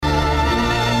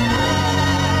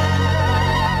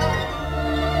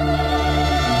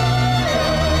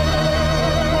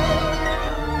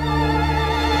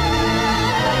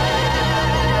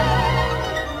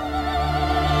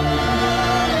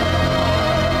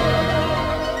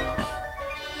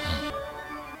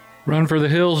Run for the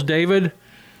hills, David.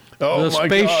 Oh, the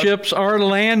spaceships are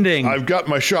landing. I've got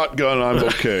my shotgun. I'm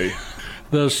okay.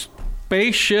 The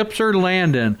spaceships are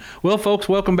landing. Well, folks,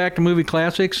 welcome back to Movie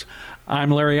Classics.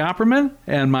 I'm Larry Opperman,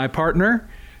 and my partner,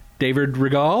 David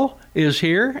Regal, is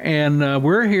here, and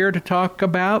we're here to talk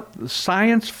about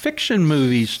science fiction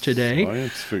movies today. The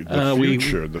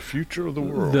future of the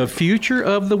world. The future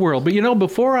of the world. But,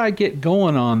 before I get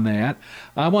going on that,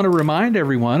 I want to remind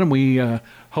everyone, and we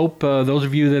hope those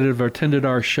of you that have attended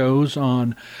our shows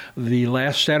on the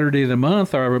last Saturday of the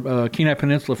month, our Kenai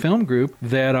Peninsula Film Group,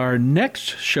 that our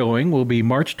next showing will be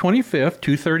March 25th,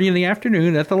 2:30 in the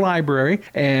afternoon at the library.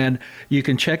 And you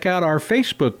can check out our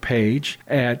Facebook page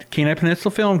at Kenai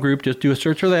Peninsula Film Group. Just do a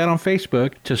search for that on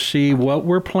Facebook to see what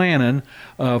we're planning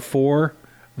for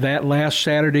that last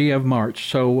Saturday of March.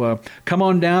 So come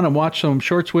on down and watch some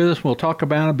shorts with us. We'll talk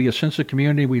about it. Be a sense of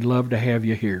community. We'd love to have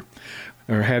you here,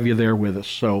 or have you there with us.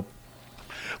 So,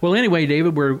 well, anyway,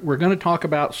 David, we're going to talk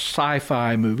about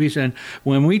sci-fi movies, and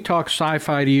when we talk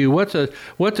sci-fi to you, what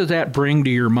does that bring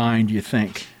to your mind, you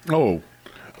think? Well,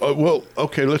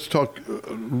 okay, let's talk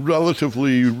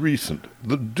relatively recent.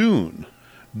 The Dune,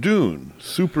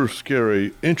 super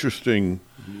scary, interesting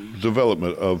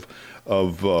development of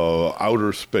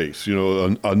outer space,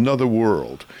 another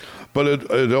world, but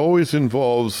it always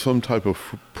involves some type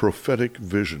of prophetic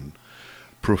vision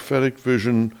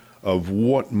of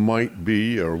what might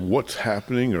be, or what's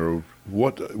happening, or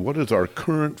what is our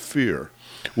current fear?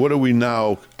 What are we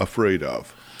now afraid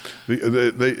of?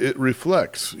 It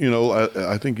reflects,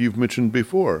 I think you've mentioned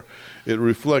before, it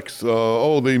reflects,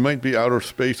 they might be outer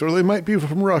space, or they might be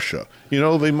from Russia.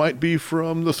 They might be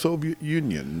from the Soviet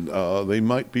Union. They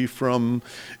might be from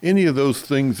any of those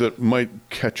things that might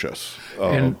catch us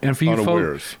and for you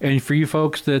unawares. And for you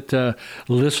folks that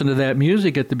listen to that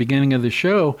music at the beginning of the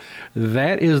show,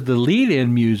 that is the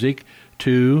lead-in music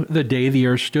to The Day the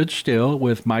Earth Stood Still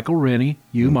with Michael Rennie,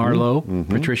 Hugh Marlowe,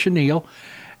 Patricia Neal,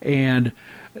 and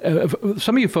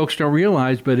some of you folks don't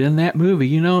realize, but in that movie,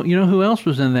 you know who else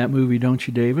was in that movie, don't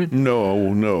you, David?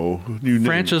 No.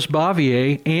 Frances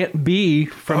Bavier, Aunt Bee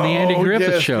from the Andy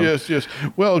Griffith Show. Yes.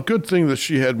 Well, good thing that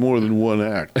she had more than one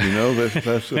act.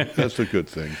 That's a good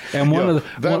thing. And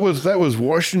that was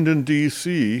Washington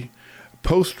D.C.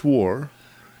 post-war.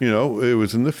 It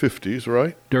was in the 50s,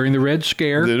 right? During the Red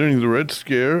Scare. During the Red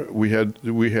Scare, we had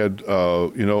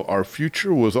our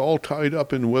future was all tied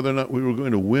up in whether or not we were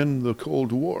going to win the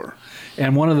Cold War.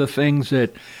 And one of the things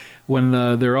that when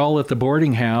they're all at the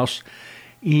boarding house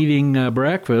eating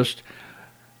breakfast,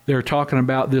 they're talking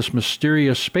about this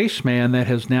mysterious spaceman that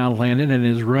has now landed and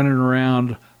is running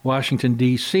around Washington,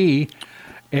 D.C.,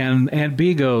 and Aunt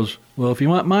Bee goes, well, if you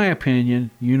want my opinion,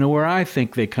 you know where I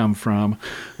think they come from.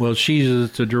 Well,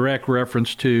 it's a direct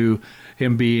reference to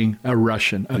him being a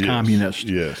Russian, communist.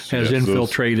 Has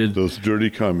infiltrated. Those dirty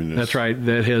communists. That's right.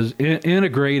 That has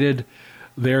integrated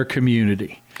their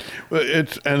community.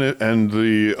 And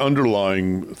the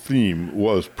underlying theme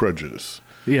was prejudice.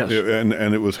 Yes.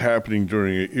 And it was happening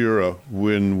during an era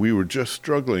when we were just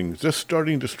starting to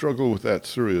struggle with that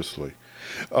seriously.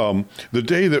 The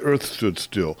Day the Earth Stood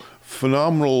Still,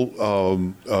 phenomenal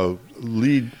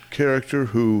lead character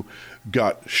who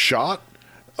got shot,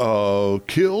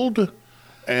 killed,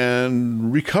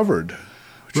 and recovered,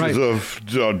 which is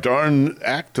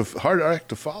a hard act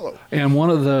to follow. And one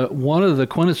of the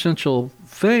quintessential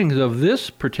things of this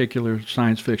particular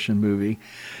science fiction movie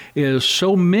is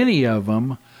so many of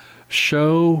them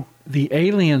show the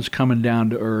aliens coming down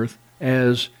to Earth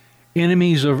as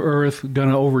enemies of Earth going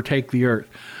to overtake the Earth.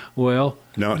 Well,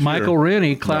 Michael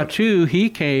Rennie, Klaatu, he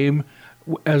came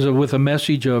with a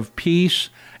message of peace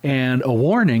and a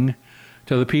warning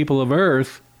to the people of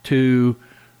Earth to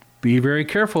be very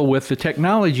careful with the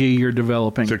technology you're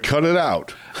developing. To cut it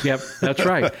out. Yep, that's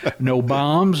right. No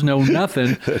bombs, no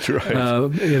nothing. That's right.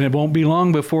 And it won't be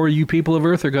long before you people of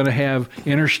Earth are going to have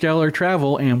interstellar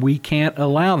travel, and we can't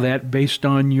allow that based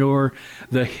on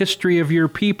the history of your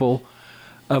people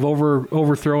of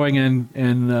overthrowing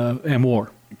and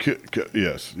war.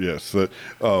 Yes.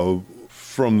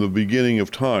 From the beginning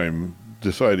of time,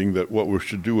 deciding that what we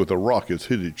should do with the rockets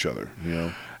hit each other.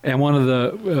 And one of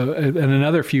and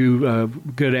another few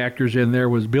good actors in there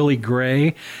was Billy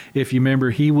Gray. If you remember,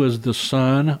 he was the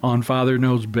son on Father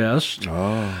Knows Best.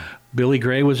 Oh. Billy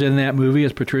Gray was in that movie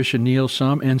as Patricia Neal's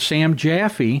son, and Sam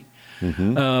Jaffe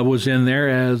was in there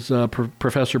as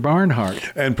Professor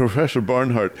Barnhart. And Professor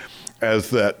Barnhart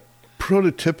as that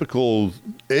prototypical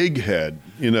egghead,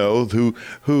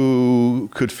 who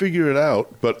could figure it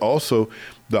out, but also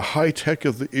the high tech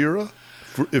of the era.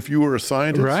 If you were a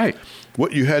scientist, right?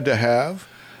 What you had to have,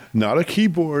 not a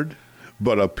keyboard,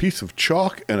 but a piece of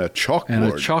chalk and a chalkboard. And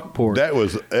a chalkboard. That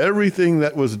was everything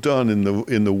that was done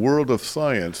in the world of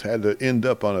science had to end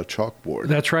up on a chalkboard.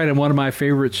 That's right. And one of my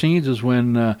favorite scenes is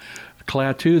when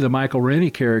Klaatu, the Michael Rennie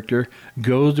character,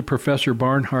 goes to Professor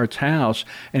Barnhart's house,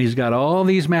 and he's got all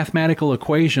these mathematical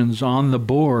equations on the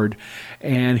board,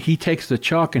 and he takes the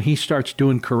chalk and he starts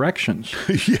doing corrections.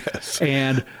 Yes.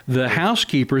 And the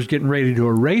housekeeper's getting ready to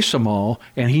erase them all,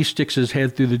 and he sticks his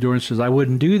head through the door and says, "I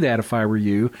wouldn't do that if I were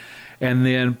you." And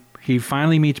then he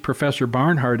finally meets Professor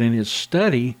Barnhart in his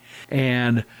study,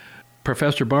 and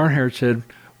Professor Barnhart said,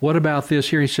 "What about this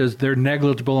here?" He says, "They're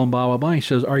negligible and blah, blah, blah." He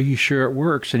says, "Are you sure it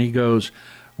works?" And he goes,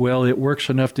 "Well, it works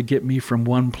enough to get me from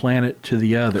one planet to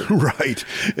the other." Right.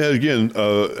 And again,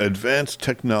 advanced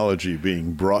technology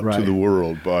being brought to the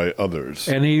world by others.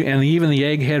 And even the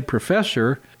egghead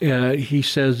professor, he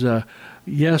says,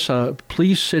 "Yes,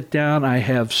 please sit down. I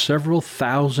have several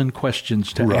thousand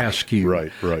questions to ask you."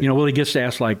 Right. Well, he gets to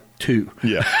ask like 2.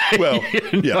 Yeah. Well,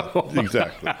 yeah,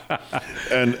 exactly.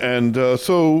 And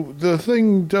so the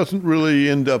thing doesn't really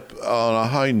end up on a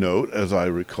high note, as I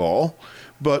recall,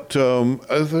 but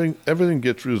I think everything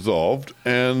gets resolved,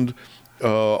 and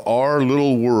our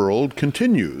little world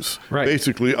continues,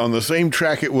 basically on the same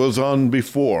track it was on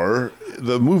before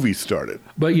the movie started.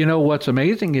 But what's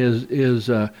amazing is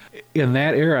in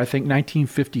that era, I think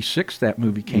 1956 that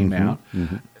movie came out,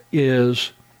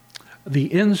 is the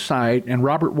insight, and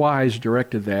Robert Wise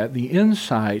directed that, the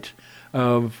insight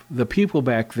of the people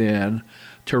back then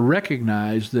to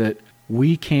recognize that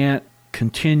we can't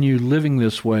continue living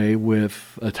this way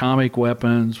with atomic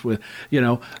weapons, with,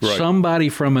 somebody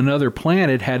from another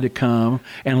planet had to come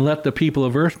and let the people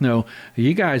of Earth know,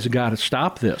 you guys have got to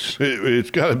stop this.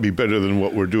 It's got to be better than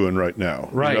what we're doing right now.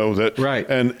 Right. Right.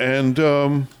 And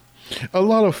a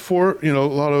lot of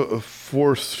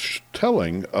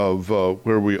foretelling of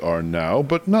where we are now,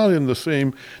 but not in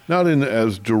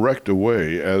as direct a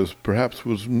way as perhaps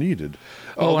was needed.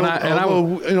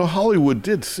 Although Hollywood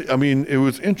did see, it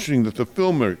was interesting that the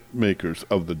filmmakers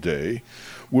of the day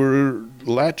were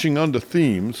latching onto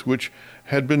themes which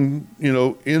had been,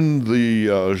 in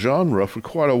the genre for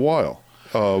quite a while.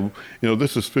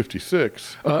 This is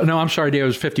 56. No, I'm sorry, Dave, it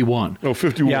was 51. Oh,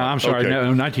 51. Yeah, I'm sorry, okay.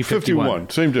 No, 1951. 51,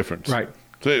 same difference. Right.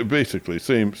 Basically,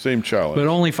 same challenge. But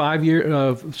only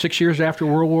 6 years after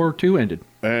World War II ended.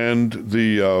 And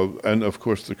and of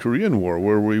course the Korean War,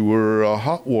 where we were a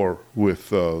hot war with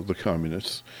the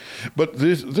communists. But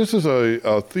this is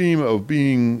a theme of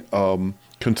being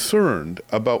concerned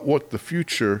about what the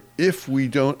future, if we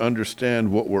don't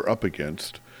understand what we're up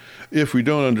against, if we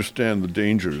don't understand the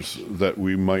dangers that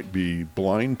we might be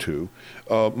blind to,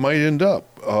 might end up.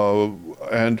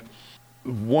 And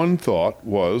one thought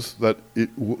was that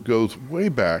it goes way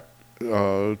back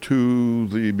to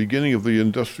the beginning of the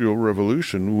Industrial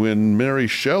Revolution, when Mary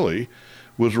Shelley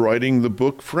was writing the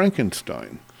book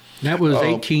Frankenstein. That was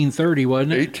 1830,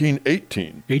 wasn't it?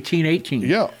 1818. 1818.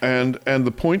 Yeah, and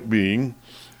the point being,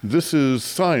 this is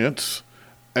science,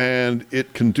 and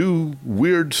it can do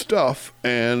weird stuff,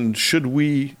 and shouldn't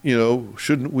we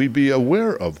be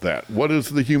aware of that? What is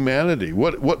the humanity?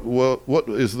 What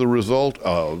is the result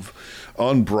of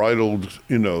unbridled,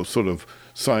 sort of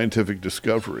scientific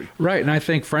discovery? Right, and I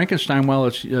think Frankenstein, while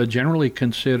it's generally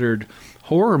considered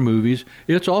horror movies,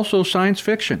 it's also science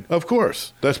fiction. Of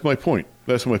course, that's my point.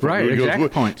 Right,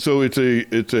 exact point. So it's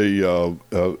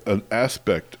an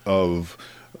aspect of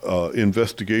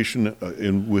investigation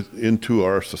into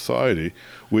our society,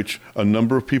 which a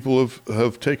number of people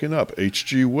have taken up.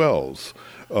 H.G. Wells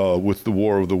with the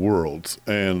War of the Worlds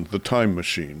and the Time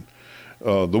Machine.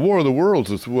 The War of the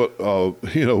Worlds is what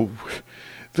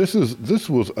This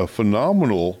was a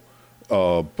phenomenal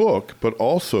book, but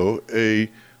also a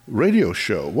radio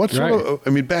show.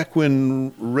 Back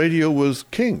when radio was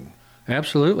king.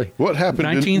 Absolutely. What happened?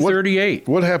 1938.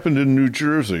 What happened in New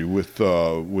Jersey with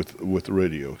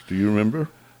radio? Do you remember?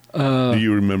 Do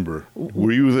you remember?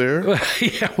 Were you there?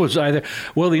 Yeah, was I there?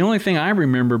 Well, the only thing I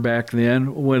remember back then,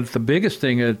 the biggest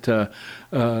thing is at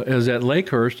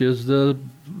Lakehurst, is the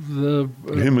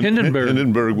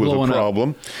Hindenburg was a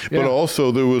problem, Yeah. But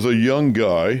also there was a young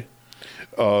guy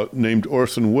named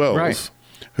Orson Welles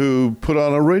who put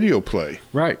on a radio play.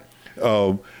 Right.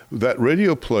 That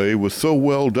radio play was so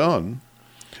well done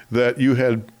that you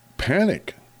had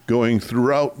panic going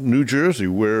throughout New Jersey,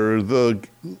 where the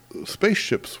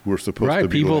spaceships were supposed to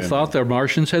be People landing. thought the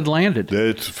Martians had landed.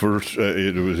 It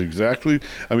was exactly.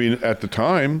 At the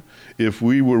time, if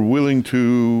we were willing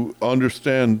to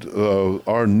understand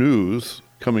our news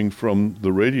coming from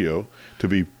the radio to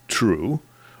be true,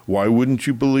 why wouldn't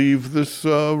you believe this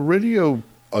radio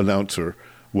announcer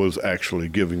was actually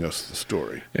giving us the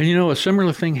story. And a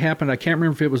similar thing happened. I can't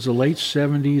remember if it was the late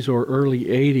 70s or early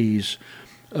 80s.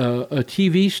 A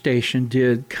TV station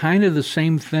did kind of the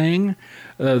same thing.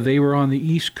 They were on the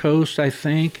East Coast, I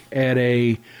think, at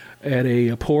a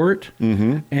port,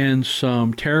 and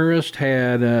some terrorist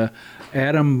had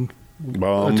atomic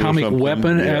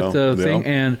weapon at the thing,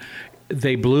 and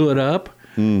they blew it up.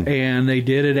 And they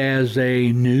did it as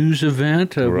a news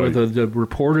event with the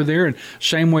reporter there. And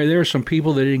same way, there are some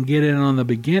people that didn't get in on the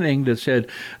beginning that said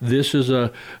this is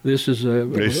a.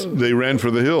 They ran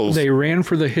for the hills. They ran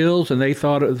for the hills, and they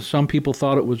thought some people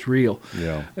thought it was real.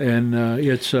 Yeah. And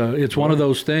it's one of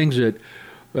those things that,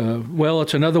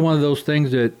 it's another one of those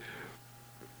things that,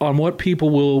 on what people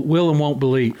will and won't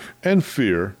believe. And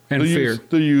fear. And fear.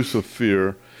 The use of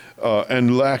fear,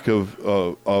 and lack of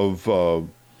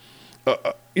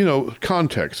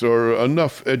context or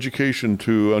enough education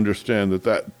to understand that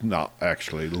that's not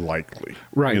actually likely.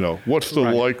 Right. What's the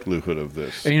likelihood of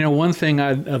this? And one thing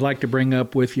I'd like to bring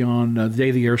up with you on The Day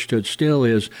the Earth Stood Still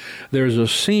is there's a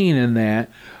scene in that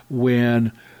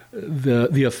when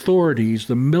the authorities,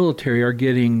 the military, are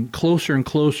getting closer and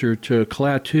closer to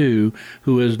Klaatu,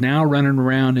 who is now running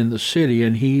around in the city,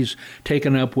 and he's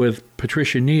taken up with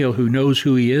Patricia Neal, who knows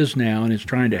who he is now and is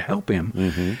trying to help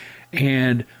him.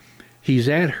 And he's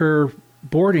at her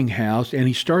boarding house, and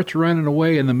he starts running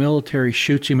away, and the military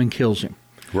shoots him and kills him.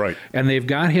 Right. And they've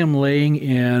got him laying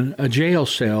in a jail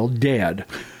cell, dead.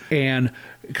 And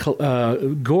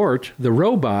Gort, the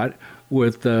robot,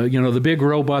 with the big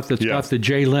robot that's got the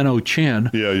Jay Leno chin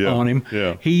on him.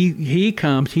 Yeah. He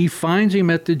comes, he finds him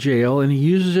at the jail, and he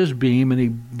uses his beam, and he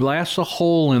blasts a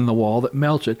hole in the wall that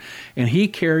melts it, and he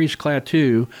carries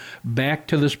Klaatu back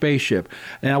to the spaceship.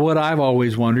 Now, what I've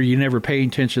always wondered, you never pay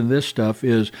attention to this stuff,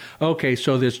 is, okay,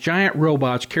 so this giant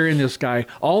robot's carrying this guy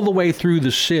all the way through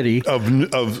the city of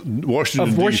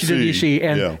Washington, D.C.,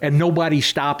 and nobody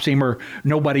stops him or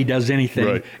nobody does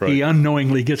anything. Right. He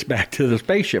unknowingly gets back to the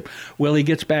spaceship. Well, he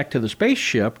gets back to the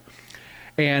spaceship,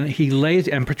 and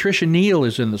and Patricia Neal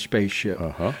is in the spaceship.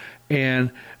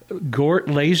 And Gort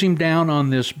lays him down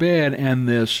on this bed, and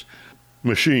this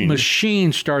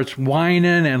machine starts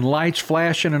whining and lights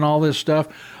flashing and all this stuff.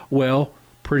 Well,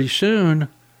 pretty soon,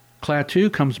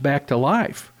 Klaatu comes back to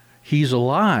life. He's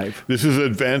alive. This is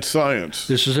advanced science.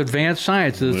 This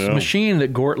machine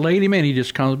that Gort laid him in, he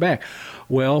just comes back.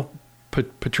 Well,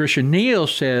 Patricia Neal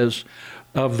says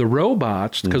of the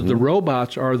robots, because the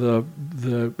robots are the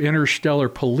interstellar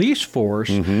police force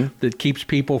that keeps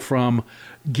people from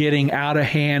getting out of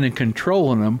hand and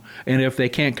controlling them, and if they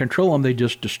can't control them, they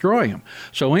just destroy them.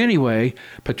 So anyway,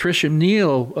 Patricia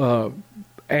Neal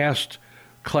asked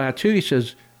Klaatu, he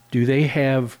says, do they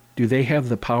have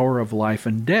the power of life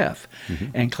and death?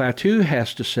 And Klaatu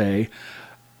has to say,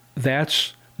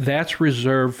 that's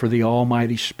reserved for the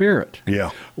Almighty Spirit.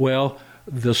 Yeah. Well,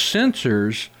 the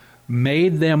censors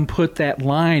made them put that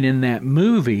line in that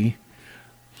movie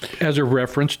as a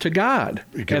reference to God.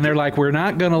 And they're like, we're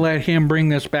not going to let him bring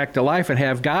this back to life and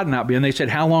have God not be. And they said,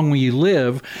 how long will you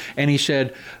live? And he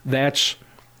said, that's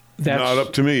not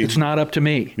up to me. It's not up to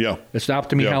me. Yeah. It's not up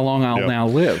to me how long I'll now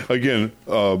live. Again,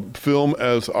 film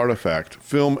as artifact,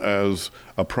 film as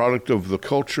a product of the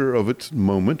culture of its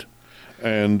moment,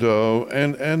 and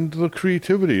the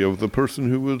creativity of the person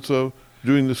who was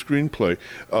doing the screenplay,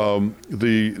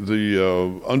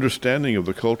 the understanding of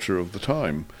the culture of the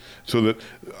time, so that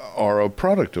are a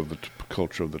product of the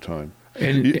culture of the time.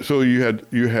 And so you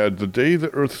had The Day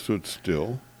the Earth Stood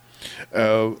Still.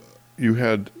 You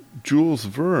had Jules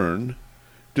Verne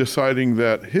deciding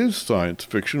that his science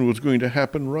fiction was going to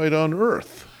happen right on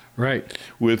Earth, right,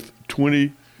 with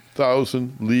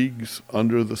 20,000 Leagues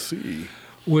Under the Sea.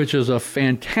 Which is a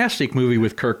fantastic movie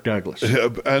with Kirk Douglas.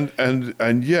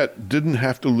 And yet didn't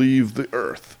have to leave the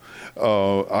Earth.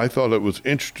 I thought it was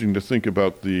interesting to think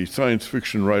about the science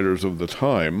fiction writers of the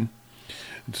time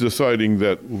deciding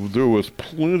that there was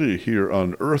plenty here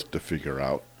on Earth to figure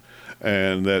out,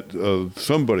 and that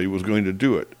somebody was going to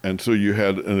do it. And so you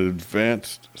had an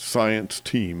advanced science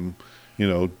team,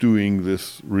 doing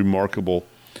this remarkable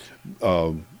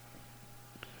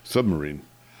submarine.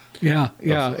 Yeah,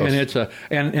 and it's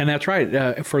and that's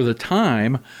right. For the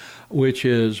time, which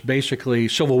is basically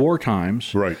Civil War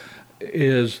times, right,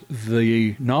 is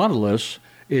the Nautilus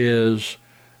is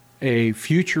a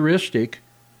futuristic,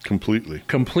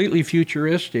 completely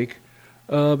futuristic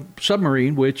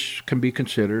submarine, which can be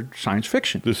considered science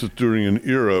fiction. This is during an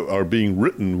era being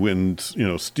written when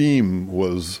steam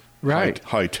was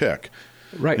high tech.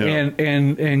 Right, Yeah.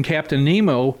 and Captain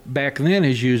Nemo back then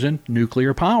is using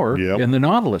nuclear power Yep. in the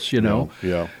Nautilus, Yeah.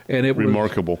 and it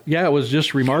Remarkable. It was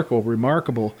just remarkable.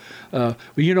 But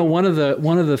one of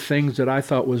the things that I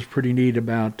thought was pretty neat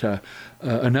about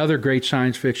another great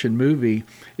science fiction movie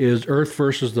is Earth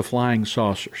versus the Flying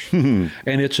Saucers, and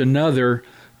it's another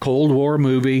Cold War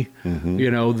movie.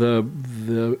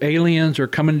 The aliens are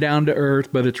coming down to Earth,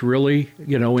 but it's really,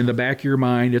 in the back of your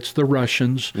mind, it's the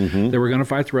Russians. They were going to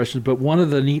fight the Russians. But one of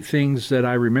the neat things that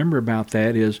I remember about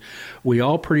that is we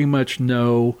all pretty much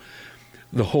know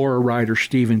the horror writer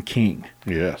Stephen King.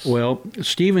 Yes. Well,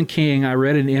 Stephen King, I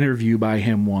read an interview by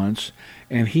him once,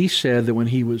 and he said that when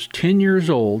he was 10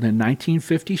 years old in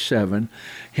 1957,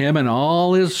 him and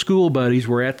all his school buddies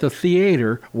were at the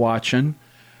theater watching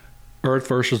Earth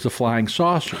versus the Flying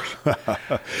Saucers,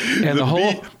 and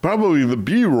probably the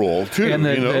B-roll too. And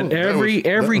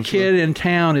every kid in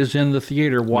town is in the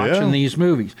theater watching these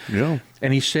movies. Yeah.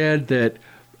 And he said that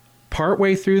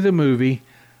partway through the movie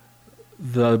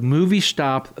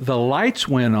stopped, the lights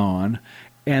went on,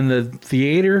 and the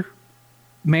theater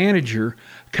manager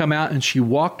come out, and she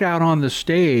walked out on the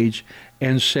stage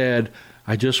and said,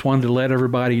 "I just wanted to let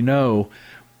everybody know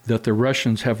that the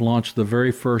Russians have launched the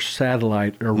very first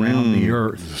satellite around the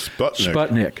Earth."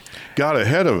 Sputnik. Got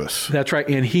ahead of us. That's right.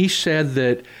 And he said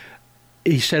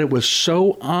it was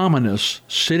so ominous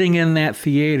sitting in that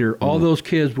theater. All those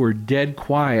kids were dead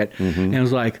quiet. And it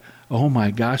was like, oh my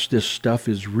gosh, this stuff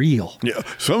is real. Yeah,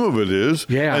 some of it is.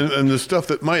 Yeah. And the stuff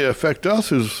that might affect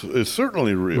us is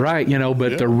certainly real. Right,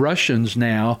 but the Russians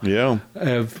now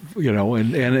have,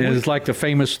 and it's like the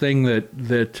famous thing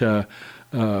that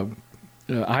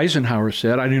Eisenhower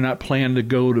said, "I do not plan to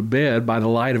go to bed by the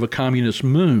light of a communist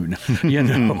moon," but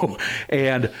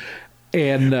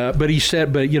he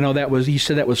said,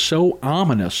 that was so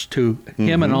ominous to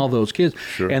him and all those kids.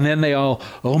 Sure. And then they all,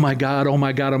 oh my God,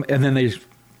 and then they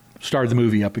started the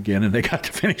movie up again, and they got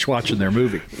to finish watching their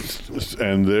movie.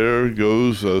 And there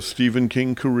goes a Stephen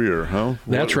King career, huh?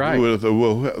 That's right.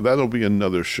 Well, that'll be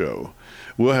another show.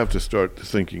 We'll have to start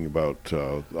thinking about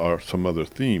some other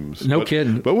themes. No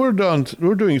kidding. But we're done.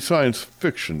 We're doing science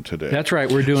fiction today. That's right.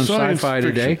 We're doing sci-fi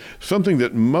today. Something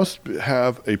that must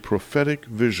have a prophetic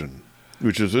vision,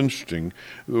 which is interesting.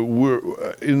 We're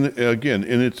in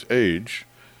its age,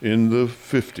 in the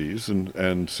 50s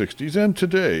and 60s, and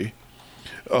today,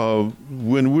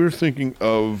 when we're thinking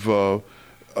of a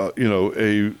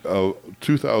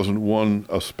 2001: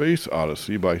 A Space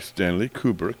Odyssey by Stanley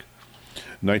Kubrick,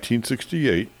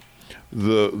 1968,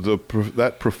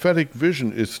 that prophetic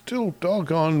vision is still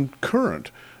doggone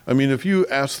current. I mean, if you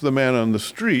ask the man on the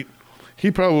street, he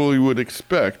probably would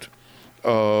expect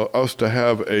us to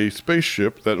have a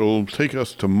spaceship that will take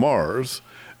us to Mars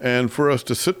and for us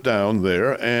to sit down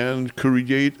there and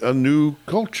create a new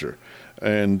culture.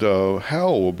 And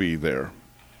Hal will be there.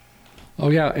 Oh,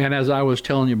 yeah, and as I was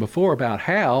telling you before about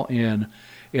Hal, in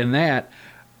that,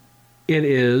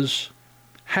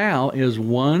 Hal is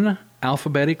one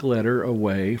alphabetic letter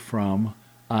away from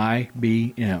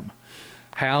IBM.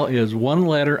 Hal is one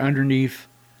letter underneath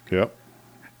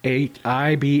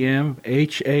IBM,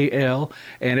 HAL,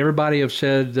 and everybody have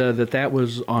said that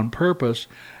was on purpose,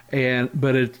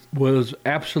 but it was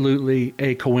absolutely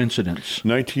a coincidence.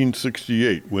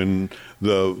 1968, when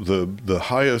the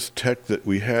highest tech that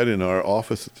we had in our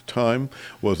office at the time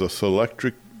was a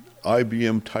Selectric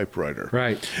IBM typewriter.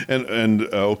 Right. And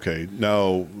okay,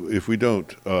 now if we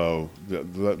don't,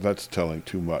 that's telling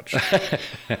too much.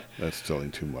 That's telling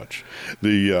too much.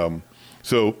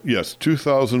 So yes,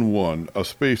 2001: A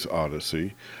Space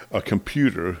Odyssey, a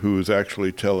computer who is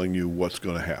actually telling you what's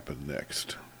going to happen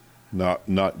next, not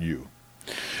you.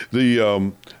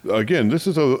 Again, this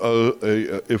is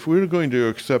if we're going to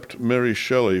accept Mary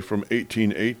Shelley from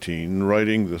 1818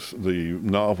 writing the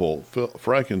novel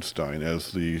Frankenstein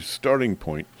as the starting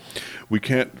point, we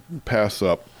can't pass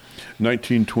up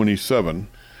 1927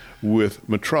 with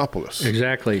Metropolis.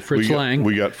 Exactly, Fritz Lang.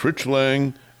 We got Fritz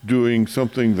Lang doing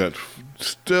something that's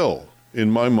still,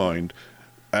 in my mind,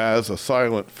 as a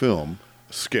silent film,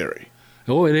 scary.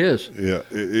 Oh, it is. Yeah,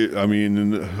 I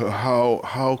mean,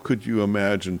 how could you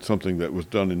imagine something that was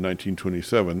done in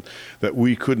 1927 that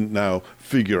we couldn't now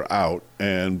figure out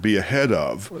and be ahead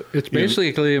of? It's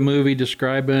basically a movie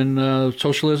describing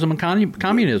socialism and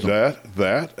communism.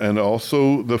 That, and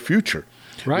also the future.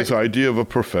 Right. This idea of a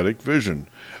prophetic vision.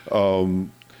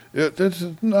 It's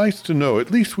nice to know.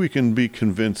 At least we can be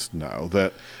convinced now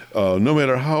that no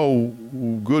matter how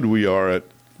good we are at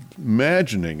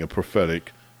imagining a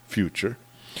prophetic future,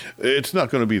 it's not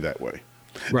going to be that way.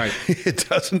 Right. It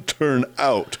doesn't turn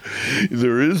out.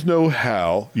 There is no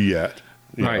Hal yet.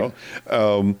 You Right.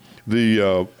 know?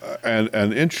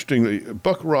 And interestingly,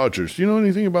 Buck Rogers. Do you know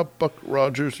anything about Buck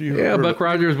Rogers? Buck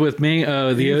Rogers with Ming,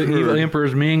 the evil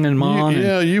emperors Ming and Mon.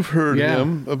 You've heard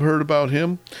him. I've heard about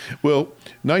him. Well,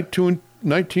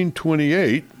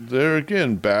 1928. There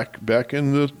again, back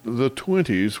in the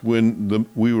 20s, when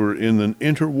we were in an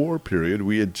interwar period.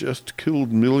 We had just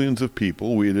killed millions of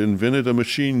people. We had invented a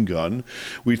machine gun.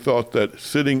 We thought that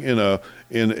sitting in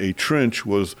a trench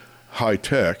was high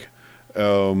tech.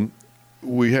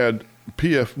 We had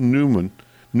P.F. Newland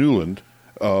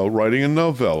writing a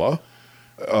novella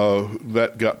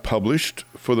that got published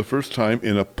for the first time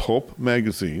in a pulp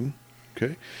magazine,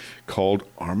 called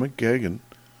Armageddon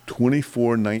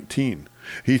 2419.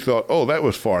 He thought, that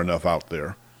was far enough out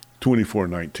there,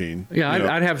 2419. Yeah,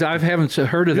 I haven't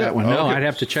heard of that one. No, okay. I'd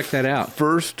have to check that out.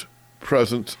 First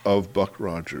presence of Buck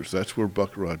Rogers. That's where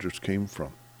Buck Rogers came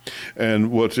from.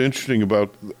 And what's interesting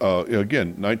about,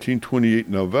 again, 1928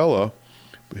 novella,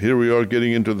 here we are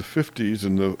getting into the 50s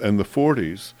and the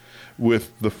 40s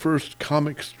with the first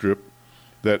comic strip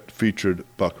that featured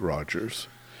Buck Rogers.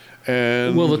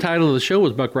 And the title of the show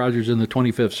was Buck Rogers in the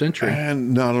 25th Century.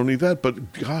 And not only that,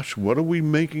 but gosh, what are we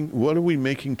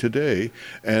making today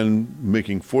and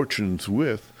making fortunes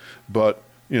with, but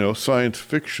science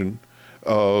fiction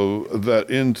that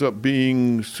ends up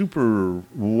being super,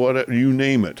 what you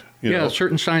name it.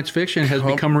 Certain science fiction has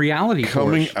become reality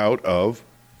coming for us. out of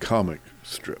comic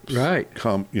strips. Right.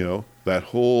 That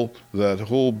whole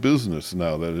business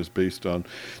now that is based on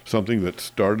something that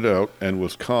started out and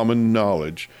was common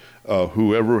knowledge.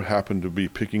 Whoever happened to be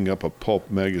picking up a pulp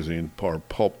magazine or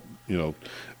pulp,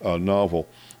 novel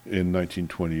in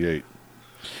 1928.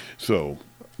 So,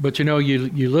 but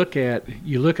you look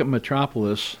at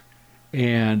Metropolis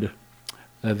and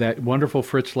that wonderful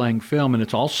Fritz Lang film, and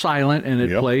it's all silent, and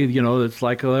it played, it's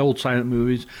like the old silent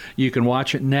movies. You can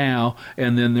watch it now,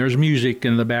 and then there's music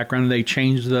in the background. And they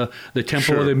change the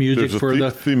tempo of the music for the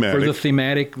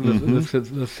thematic,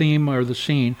 the theme or the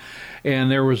scene. And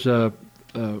there was a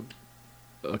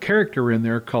character in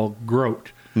there called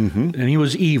Grote, and he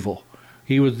was evil.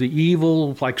 He was the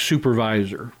evil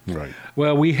supervisor. Right.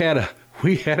 Well, we had a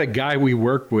guy we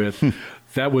worked with.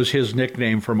 That was his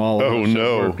nickname from all of us. Oh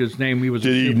no! His name. He was.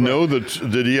 Did he know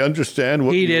that? Did he understand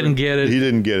what? He didn't get it. He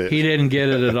didn't get it. He didn't get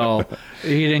it at all.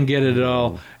 He didn't get it at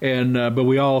all. And but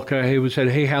we all he said,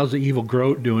 "Hey, how's the evil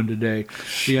Grote doing today?"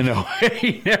 He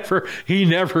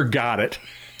never got it.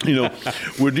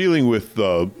 We're dealing with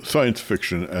science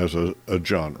fiction as a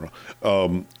genre,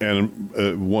 and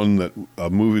a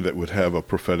movie that would have a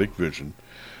prophetic vision.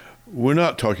 We're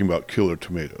not talking about Killer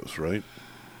Tomatoes, right?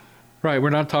 Right,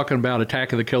 we're not talking about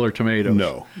Attack of the Killer Tomatoes.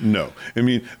 No. I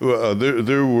mean,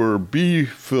 there were B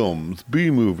films,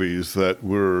 B movies that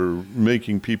were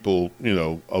making people,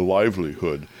 a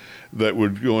livelihood, that were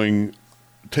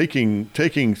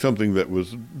taking something that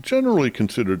was generally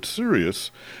considered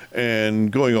serious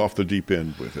and going off the deep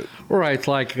end with it. Right,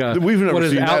 like we've never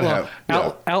seen that happen.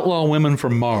 Outlaw Women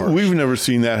from Mars. We've never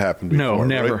seen that happen before. No,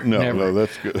 never. Right? No,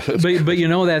 that's good. But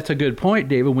that's a good point,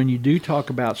 David. When you do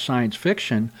talk about science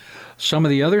fiction, some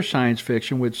of the other science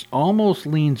fiction, which almost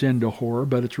leans into horror,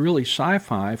 but it's really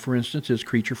sci-fi, for instance, is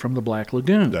Creature from the Black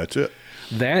Lagoon. That's it.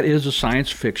 That is a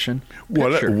science fiction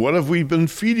picture. What have we been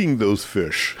feeding those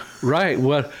fish? Right.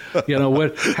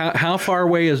 How far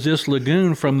away is this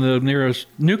lagoon from the nearest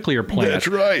nuclear plant? That's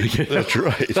right. That's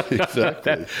right.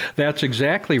 Exactly. That's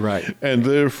exactly right. And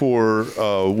therefore,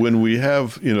 when we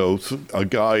have, a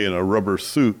guy in a rubber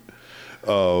suit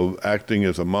acting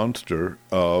as a monster,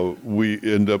 we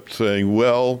end up saying,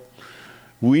 well,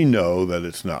 we know that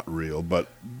it's not real, but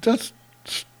just,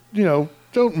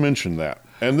 don't mention that.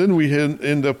 And then we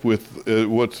end up with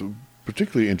what's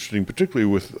particularly interesting, particularly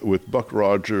with Buck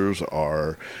Rogers,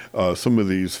 are some of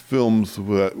these films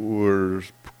that were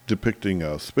depicting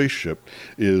a spaceship,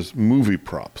 is movie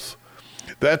props.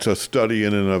 That's a study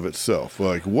in and of itself.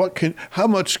 Like, how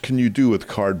much can you do with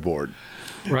cardboard?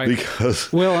 Right. Because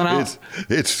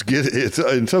it's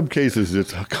in some cases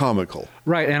it's comical.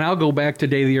 Right, and I'll go back to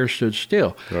Day the Earth Stood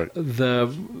Still. Right.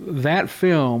 That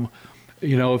film,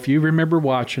 if you remember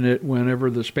watching it,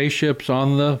 whenever the spaceship's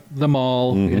on the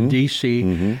mall in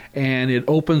D.C. And it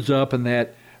opens up and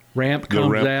that ramp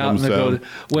comes out,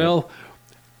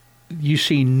 you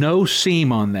see no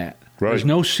seam on that. Right. There's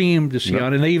no seam to see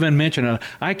on, and they even mention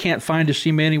I can't find a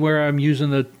seam anywhere. I'm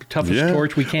using the toughest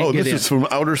torch we can't get in. Oh, this is from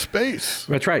outer space.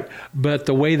 That's right. But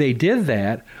the way they did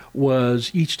that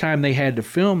was each time they had to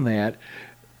film that,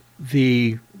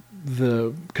 the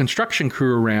construction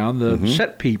crew around, the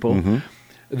set people,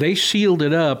 they sealed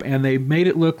it up and they made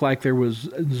it look like there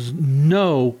was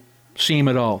no seam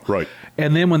at all. Right.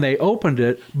 And then when they opened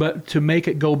it, but to make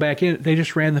it go back in, they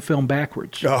just ran the film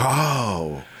backwards.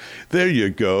 Oh, there you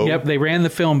go. Yep, they ran the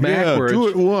film backwards. Yeah, do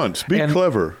it once. Be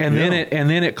clever. And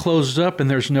then it closes up, and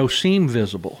there's no seam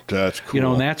visible. That's cool. You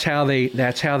know, and that's how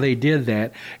they did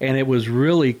that, and it was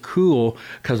really cool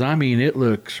because I mean, it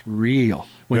looks real.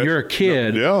 When you're a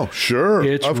kid, yeah, sure,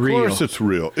 it's of real. course it's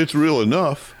real. It's real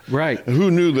enough, right?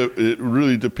 Who knew that it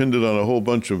really depended on a whole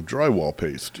bunch of drywall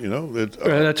paste? You know,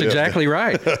 that's exactly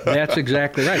right. That's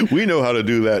exactly right. We know how to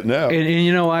do that now. And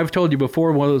you know, I've told you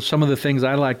before. Some of the things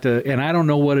I like to, and I don't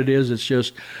know what it is. It's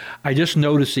just I just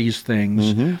notice these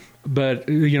things. Mm-hmm. But,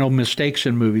 you know, mistakes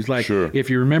in movies. Like, if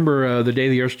you remember The Day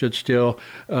the Earth Stood Still,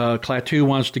 Klaatu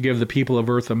wants to give the people of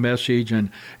Earth a message,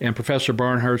 and Professor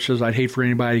Barnhart says, I'd hate for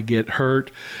anybody to get hurt.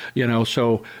 You know,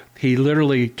 so he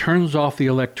literally turns off the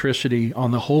electricity on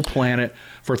the whole planet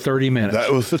for 30 minutes.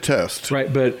 That was the test.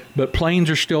 Right, but planes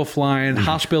are still flying,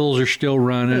 hospitals are still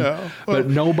running, but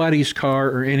nobody's car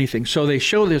or anything. So they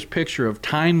show this picture of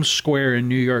Times Square in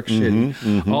New York City.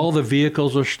 Mm-hmm. All the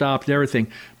vehicles are stopped,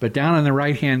 everything. But down in the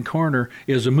right-hand corner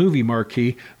is a movie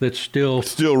marquee that's still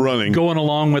running, going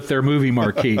along with their movie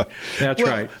marquee. That's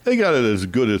right. They got it as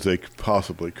good as they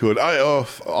possibly could. I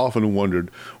often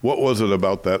wondered, what was it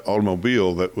about that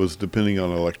automobile that was depending on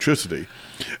electricity,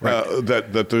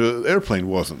 that the airplane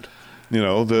wasn't? You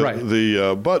know,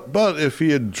 but if he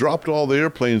had dropped all the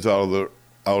airplanes out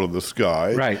of the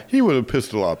sky, he would have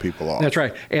pissed a lot of people off. That's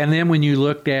right. And then when you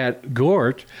looked at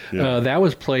Gort, that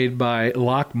was played by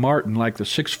Locke Martin, like the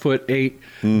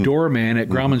 6'8" doorman at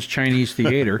Grauman's Chinese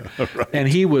Theater. Right. And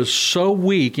he was so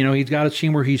weak. You know, he's got a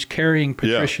scene where he's carrying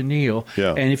Patricia Neal.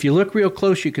 Yeah. And if you look real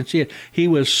close, you can see it. He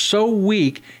was so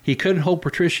weak, he couldn't hold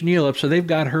Patricia Neal up, so they've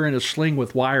got her in a sling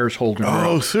with wires holding her up.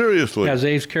 Oh, seriously? As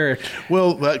Abe's character.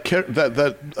 Well, that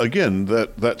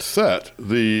set,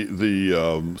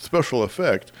 the special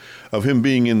effect of him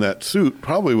being in that suit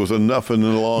probably was enough in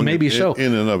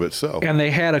and of itself. And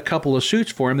they had a couple of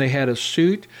suits for him. They had a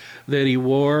suit that he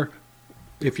wore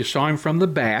if you saw him from the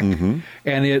back, and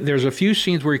there's a few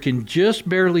scenes where you can just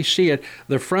barely see it.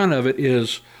 The front of it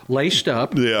is laced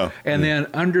up, and then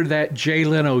under that Jay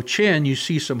Leno chin, you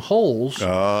see some holes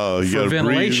for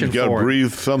ventilation. You got to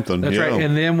breathe something. That's right.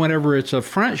 And then whenever it's a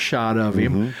front shot of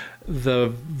him,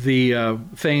 the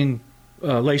thing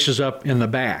laces up in the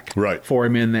back for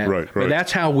him in that. Right. But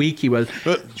that's how weak he was.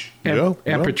 And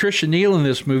Patricia Neal in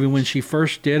this movie, when she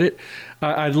first did it,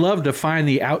 I'd love to find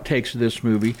the outtakes of this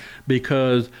movie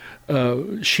because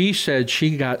she said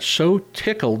she got so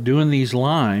tickled doing these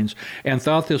lines and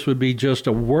thought this would be just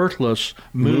a worthless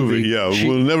movie. It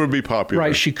will never be popular.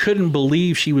 Right. She couldn't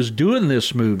believe she was doing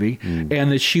this movie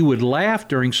and that she would laugh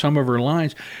during some of her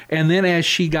lines. And then as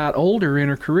she got older in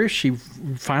her career, she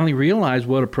finally realized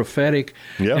what a prophetic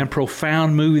and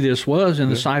profound movie this was in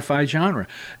the sci-fi genre.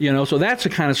 You know, so that's the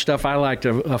kind of stuff I like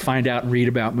to find out and read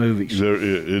about movies.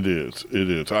 It is.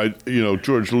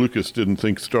 George Lucas didn't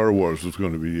think Star Wars was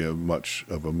going to be much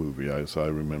of a movie, as I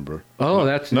remember. Oh,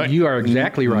 you are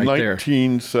exactly right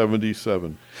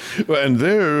 1977. And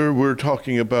there we're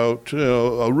talking about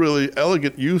a really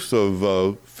elegant use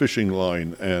of fishing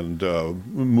line and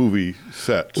movie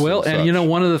sets. Well, and you know,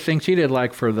 one of the things he did,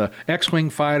 like for the X-Wing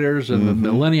fighters and the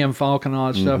Millennium Falcon and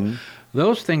all that stuff,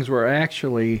 those things were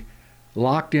actually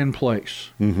locked in place.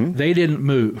 They didn't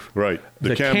move. Right.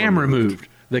 The camera moved.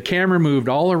 The camera moved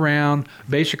all around,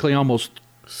 basically almost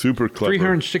super clever,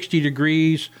 360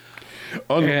 degrees,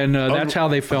 and that's how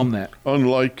they filmed that.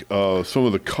 Unlike some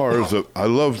of the cars I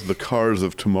love the cars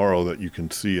of tomorrow that you can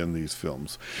see in these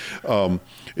films. A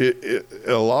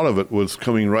lot of it was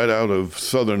coming right out of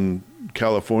Southern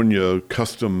California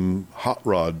custom hot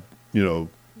rod,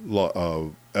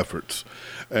 efforts,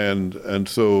 and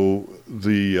so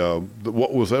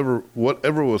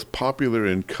whatever was popular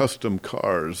in custom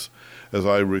cars, as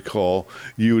I recall,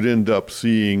 you would end up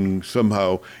seeing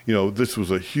somehow, this was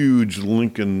a huge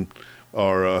Lincoln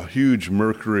or a huge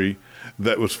Mercury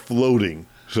that was floating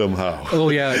somehow. Oh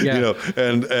yeah.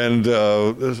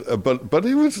 But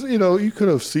it was, you could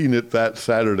have seen it that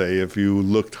Saturday if you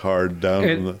looked hard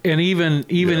down. And even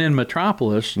in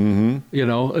Metropolis, and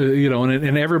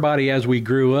everybody as we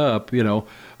grew up,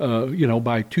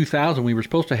 by 2000 we were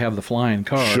supposed to have the flying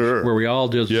cars where we all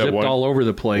just zipped all over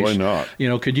the place. Why not?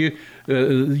 Could you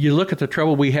look at the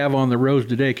trouble we have on the roads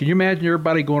today? Can you imagine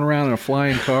everybody going around in a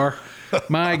flying car?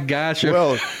 My gosh!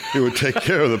 Well, it would take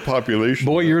care of the population.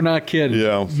 Boy, you're not kidding.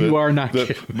 Yeah, you are not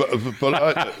kidding.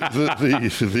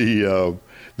 The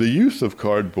use of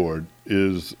cardboard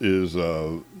is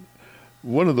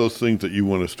one of those things that you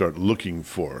want to start looking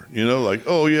for. Like,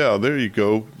 oh yeah, there you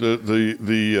go.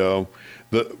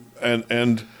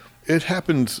 And it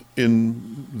happens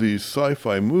in these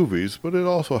sci-fi movies, but it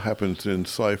also happens in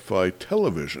sci-fi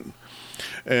television.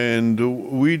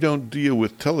 And we don't deal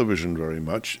with television very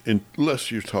much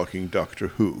unless you're talking Doctor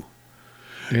Who.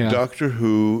 Yeah. Doctor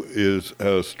Who is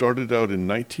started out in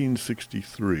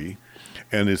 1963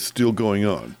 and is still going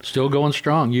on. Still going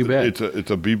strong, you bet. It's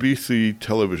a BBC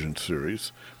television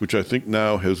series, which I think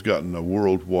now has gotten a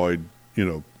worldwide,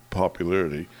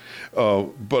 popularity.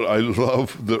 But I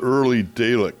love the early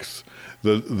Daleks,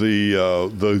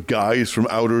 the guys from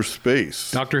outer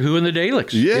space. Doctor Who and the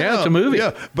Daleks. Yeah, it's a movie.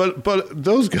 Yeah, but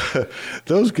those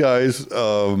guys,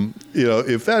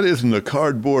 if that isn't a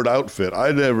cardboard outfit,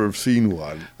 I never have seen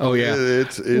one. Oh yeah,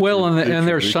 it's and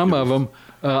there's some of them.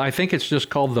 I think it's just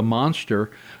called the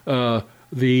Monster.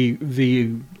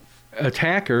 The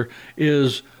attacker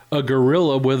is a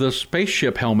gorilla with a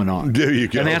spaceship helmet on. There you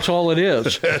go. And that's all it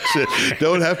is. That's it.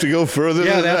 Don't have to go further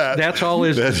than that. That's all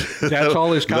his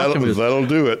costume is. That'll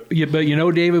do it. Yeah, but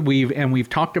David, we've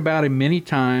talked about him many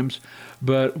times,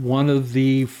 but one of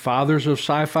the fathers of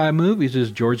sci-fi movies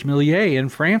is Georges Méliès in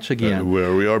France again.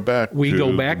 Where we are back. We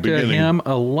go back to him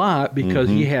a lot because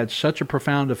he had such a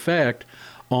profound effect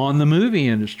on the movie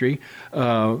industry.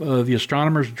 The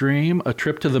Astronomer's Dream, A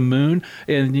Trip to the Moon,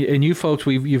 and you folks,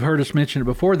 you've heard us mention it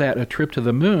before, that A Trip to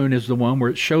the Moon is the one where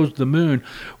it shows the moon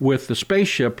with the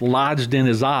spaceship lodged in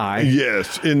his eye.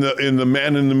 Yes, in the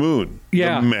Man in the Moon.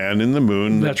 Yeah, the Man in the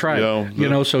Moon. That's right.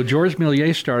 So Georges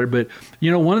Méliès started, but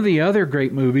one of the other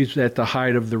great movies at the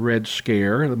height of the Red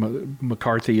Scare, the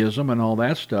McCarthyism and all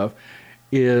that stuff,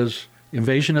 is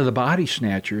Invasion of the Body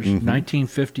Snatchers,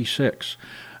 1956.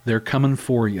 They're coming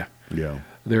for you. Yeah,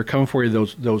 they're coming for you.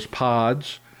 Those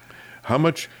pods. How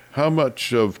much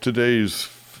of today's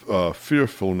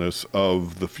fearfulness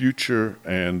of the future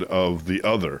and of the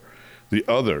other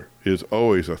is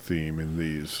always a theme in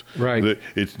these. Right.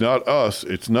 It's not us.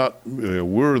 It's not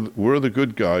we're the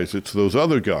good guys. It's those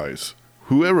other guys,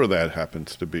 whoever that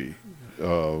happens to be.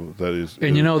 That is.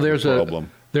 And there's a problem.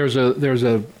 There's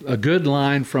a good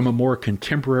line from a more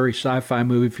contemporary sci-fi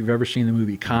movie, if you've ever seen the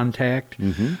movie Contact,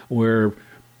 where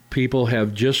people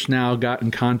have just now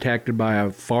gotten contacted by a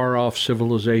far-off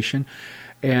civilization,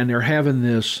 and they're having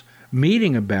this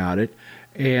meeting about it,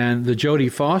 and the Jodie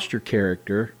Foster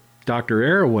character, Dr.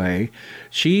 Arroway,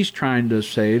 she's trying to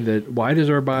say that why does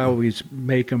everybody always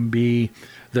make them be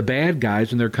the bad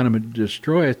guys and they're going to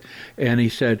destroy it? And he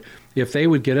said, if they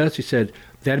would get us, he said,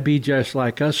 that'd be just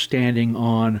like us standing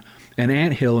on an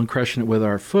anthill and crushing it with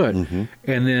our foot. And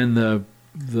then the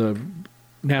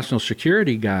national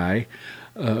security guy,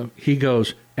 he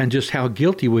goes, and just how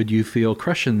guilty would you feel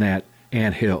crushing that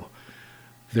anthill?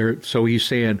 So he's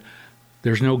saying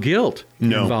there's no guilt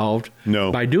involved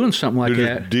by doing something like They're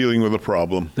that. Just dealing with a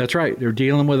problem. That's right. They're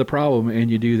dealing with a problem,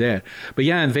 and you do that. But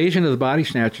yeah, Invasion of the Body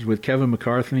Snatchers with Kevin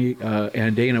McCarthy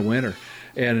and Dana Winter.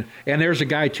 And there's a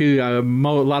guy, too, a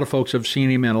lot of folks have seen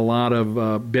him in a lot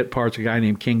of bit parts, a guy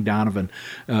named King Donovan.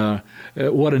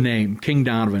 What a name, King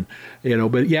Donovan.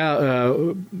 But yeah,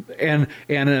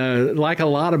 and like a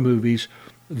lot of movies,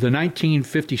 the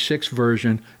 1956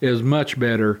 version is much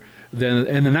better and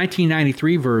the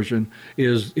 1993 version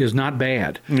is not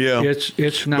bad. Yeah,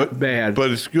 it's not bad.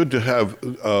 But it's good to have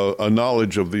a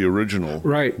knowledge of the original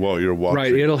while you're watching.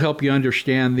 Right, it'll help you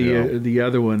understand the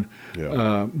other one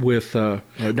with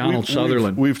Donald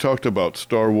Sutherland. We've talked about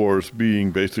Star Wars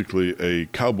being basically a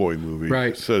cowboy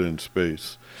movie set in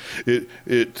space. But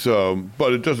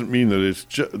it doesn't mean that it's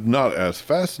not as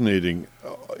fascinating.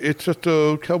 It's just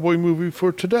a cowboy movie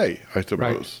for today, I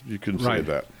suppose. You can say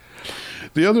that.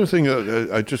 The other thing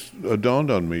I just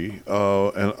dawned on me,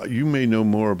 and you may know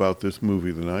more about this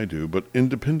movie than I do, but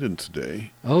Independence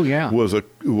Day. Oh yeah,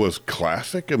 was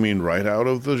classic. I mean, right out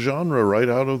of the genre, right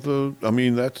out of the. I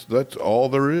mean, that's all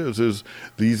there is.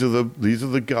 These are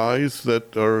the guys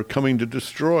that are coming to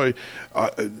destroy.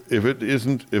 If it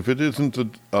isn't the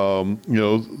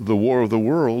the War of the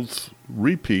Worlds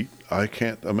repeat, I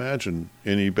can't imagine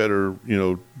any better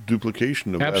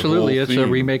duplication of Absolutely, that whole it's theme.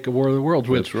 a remake of War of the Worlds.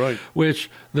 That's right. Which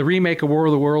the remake of War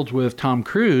of the Worlds with Tom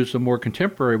Cruise, the more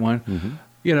contemporary one,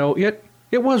 it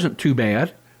wasn't too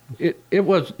bad. It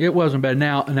wasn't bad.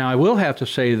 Now I will have to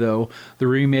say though, the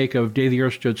remake of Day the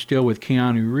Earth Stood Still with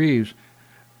Keanu Reeves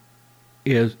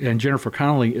and Jennifer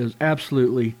Connelly is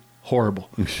absolutely horrible.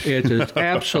 It is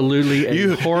absolutely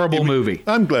a horrible movie.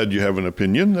 I'm glad you have an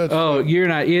opinion. You're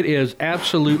not. It is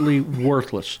absolutely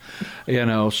worthless.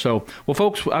 So, well,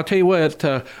 folks, I'll tell you what,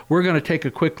 we're going to take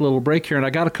a quick little break here, and I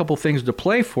got a couple things to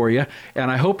play for you, and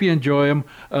I hope you enjoy them.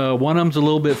 One of them's a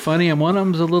little bit funny, and one of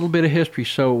them's a little bit of history.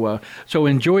 So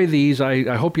enjoy these.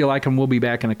 I hope you like them. We'll be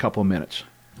back in a couple of minutes.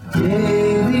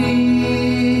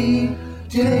 Davy,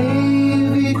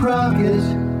 Davy Crockett,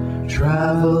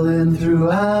 traveling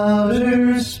through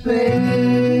outer space.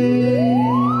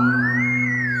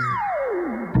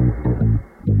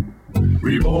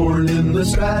 Reborn in the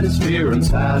stratosphere and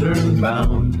Saturn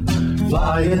bound,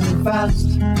 flying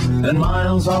fast and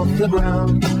miles off the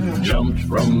ground. Jumped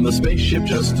from the spaceship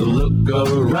just to look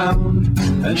around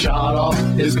and shot off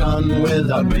his gun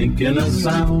without making a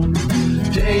sound.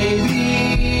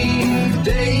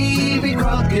 Davy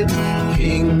Crockett,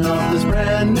 king of this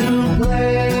brand new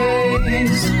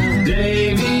place.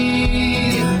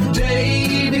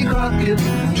 Davy Crockett,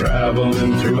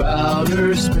 traveling through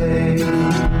outer space.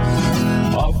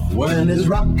 Off went his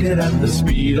rocket at the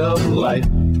speed of light,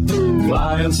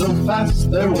 flying so fast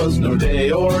there was no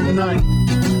day or night.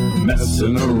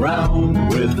 Messing around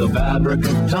with the fabric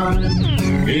of time,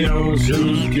 he knows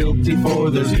who's guilty for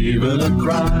there's even a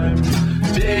crime.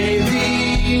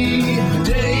 Davy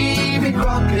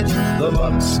Crockett, the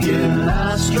buckskin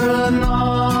astronaut.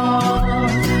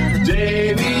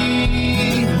 Davy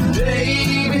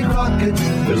Crockett,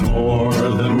 there's more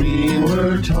than we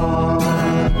were taught.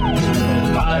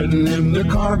 Hiding in the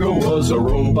cargo was a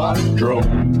robot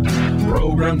drone,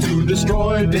 programmed to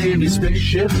destroy Davy's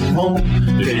spaceship home.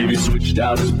 Davy switched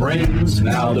out his brains,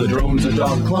 now the drone's a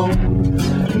dog clone.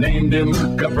 Named him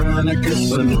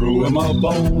Copernicus and threw him a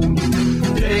bone.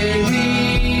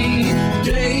 Davy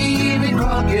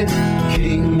Crockett,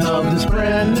 king of this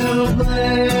brand new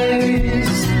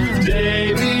place.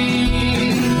 Davy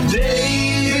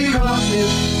Crockett,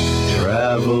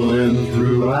 traveling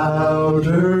through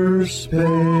outer space.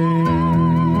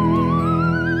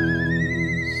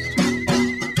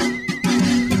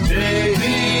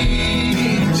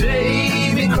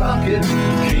 Davy Crockett,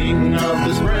 king of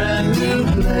this brand new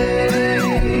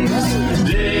place.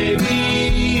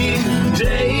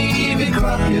 Davy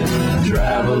Crockett,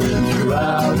 traveling through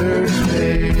outer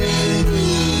space.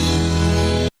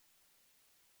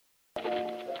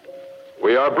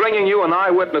 We are bringing you an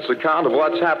eyewitness account of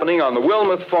what's happening on the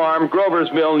Wilmuth Farm,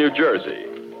 Grover's Mill, New Jersey.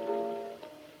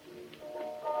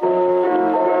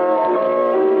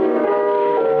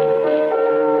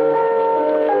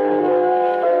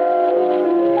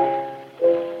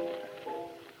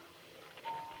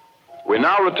 We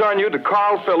now return you to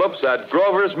Carl Phillips at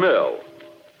Grover's Mill.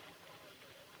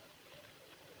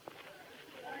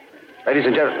 Ladies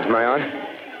and gentlemen, am I on?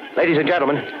 Ladies and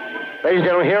gentlemen,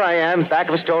 here I am, back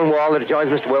of a stone wall that adjoins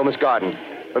Mr. Wilmuth's garden.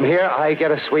 From here, I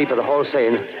get a sweep of the whole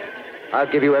scene. I'll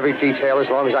give you every detail as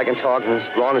long as I can talk and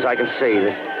as long as I can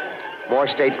see. More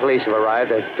state police have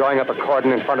arrived. They're drawing up a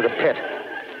cordon in front of the pit.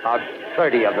 About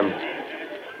 30 of them.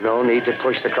 No need to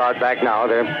push the crowd back now.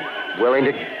 They're willing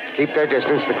to keep their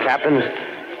distance. The captain's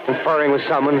conferring with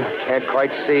someone. Can't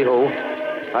quite see who.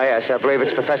 Oh, yes, I believe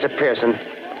it's Professor Pearson.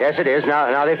 Yes, it is.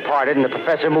 Now they've parted, and the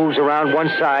professor moves around one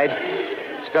side,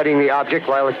 studying the object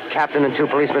while the captain and two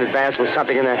policemen advance with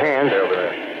something in their hands. Over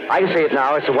there. I can see it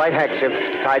now. It's a white handkerchief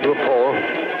tied to a pole.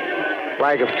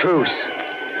 Flag of truce.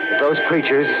 If those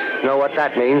creatures know what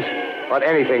that means, what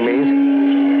anything means.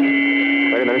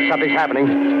 Wait a minute, something's happening.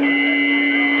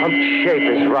 Humped shape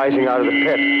is rising out of the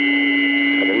pit.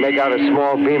 I can make out a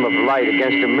small beam of light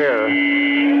against a mirror.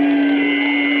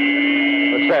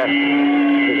 What's that?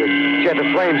 There's a jet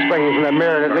of flame springing from the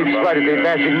mirror, and it leaps right at the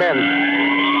advancing men.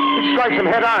 It strikes them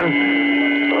head on.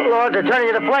 Oh, Lord, they're turning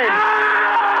into flames.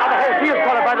 Oh, the whole field's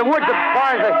caught up by the woods, the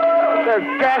barns, the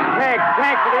gas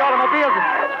tanks for the automobiles.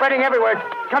 It's spreading everywhere.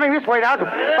 It's coming this way now,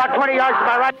 about 20 yards to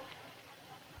my right.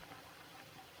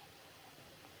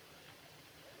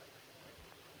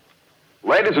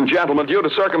 Ladies and gentlemen, due to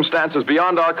circumstances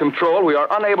beyond our control, we are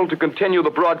unable to continue the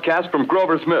broadcast from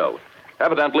Grover's Mill.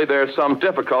 Evidently, there's some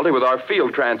difficulty with our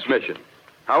field transmission.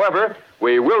 However,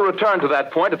 we will return to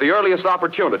that point at the earliest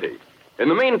opportunity. In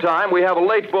the meantime, we have a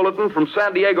late bulletin from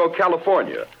San Diego,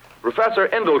 California. Professor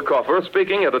Indelkoffer,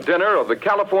 speaking at a dinner of the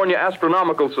California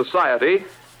Astronomical Society,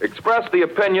 expressed the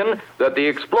opinion that the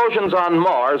explosions on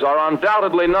Mars are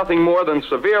undoubtedly nothing more than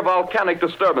severe volcanic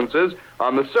disturbances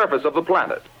on the surface of the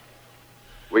planet.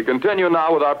 We continue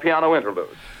now with our piano interlude.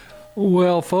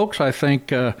 Well, folks, I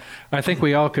think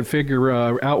we all could figure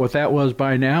out what that was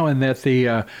by now, and that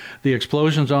the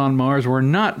explosions on Mars were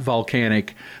not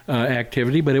volcanic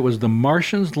activity, but it was the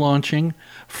Martians launching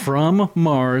from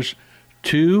Mars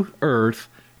to Earth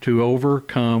to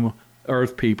overcome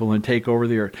Earth people and take over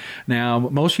the Earth. Now,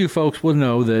 most of you folks will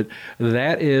know that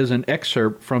that is an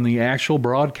excerpt from the actual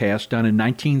broadcast done in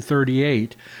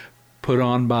 1938, put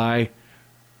on by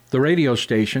the radio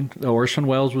station. Orson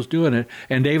Welles was doing it,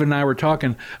 and David and I were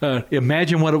talking.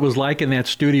 Imagine what it was like in that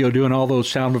studio doing all those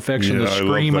sound effects and the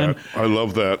screaming. I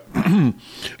love that.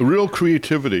 Real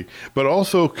creativity, but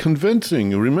also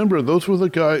convincing. Remember, those were the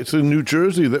guys in New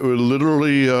Jersey that were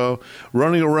literally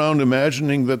running around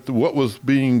imagining that what was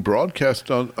being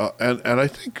broadcast on, and I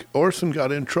think Orson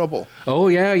got in trouble. Oh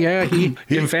yeah. He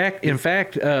in fact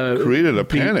created a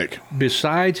panic.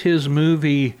 Besides his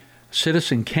movie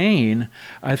Citizen Kane,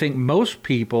 I think most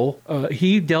people,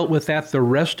 he dealt with that the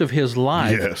rest of his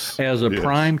life as a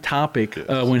prime topic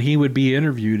when he would be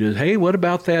interviewed as, hey, what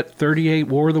about that 38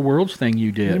 War of the Worlds thing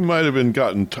you did? He might have been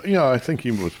I think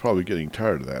he was probably getting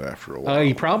tired of that after a while.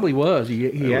 He probably was.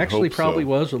 He actually probably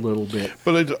was a little bit.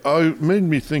 But it made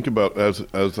me think about, as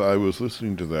I was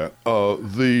listening to that,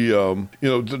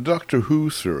 the Doctor Who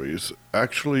series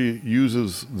actually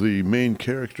uses the main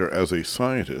character as a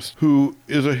scientist who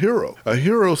is a hero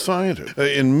scientist.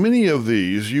 In many of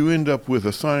these, you end up with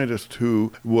a scientist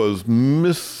who was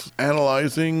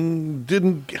misanalyzing,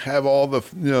 didn't have all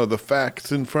the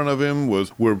facts in front of him,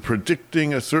 were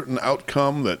predicting a certain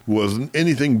outcome that wasn't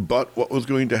anything but what was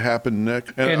going to happen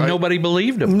next. And nobody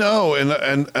believed him. No,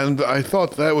 and I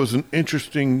thought that was an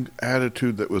interesting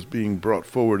attitude that was being brought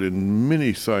forward in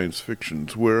many science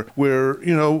fictions where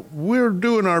we're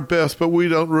doing our best, but we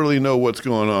don't really know what's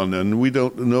going on, and we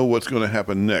don't know what's going to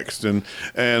happen next. And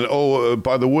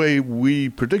by the way, we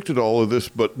predicted all of this,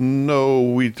 but no,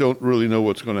 we don't really know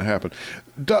what's going to happen.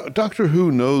 Doctor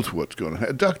Who knows what's going to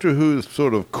happen. Doctor Who is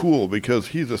sort of cool because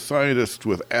he's a scientist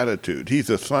with attitude. He's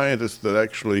a scientist that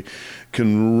actually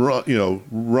can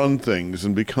run things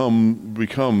and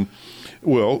become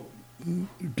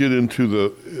get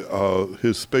into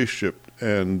his spaceship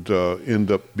and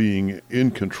end up being in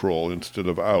control instead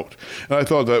of out. And I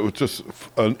thought that was just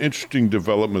an interesting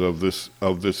development of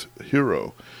this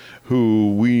hero,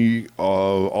 who we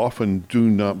often do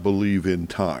not believe in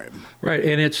time. Right,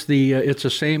 and it's the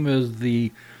same as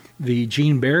the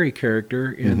Gene Barry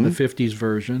character in the 50s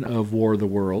version of War of the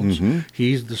Worlds.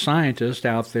 He's the scientist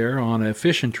out there on a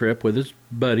fishing trip with his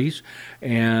buddies,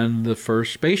 and the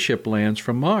first spaceship lands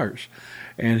from Mars.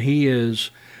 And he's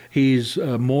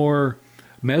more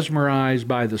mesmerized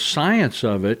by the science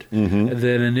of it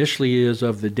than initially is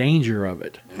of the danger of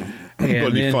it. And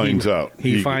but he finds out.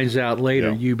 He finds out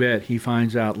later. Yeah. You bet. He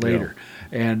finds out later.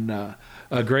 Yeah. And a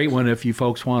great one if you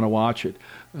folks want to watch it.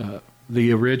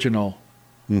 The original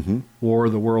War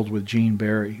of the Worlds with Gene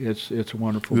Barry. It's a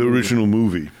wonderful movie. Original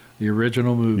movie. The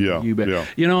original movie, yeah, you bet. Yeah.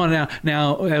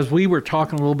 Now, as we were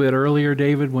talking a little bit earlier,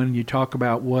 David, when you talk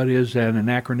about what is an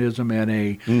anachronism and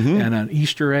an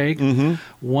Easter egg,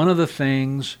 one of the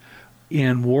things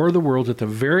in War of the Worlds at the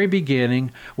very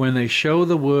beginning, when they show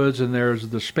the woods and there's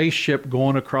the spaceship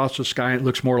going across the sky, it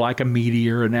looks more like a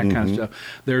meteor and that kind of stuff.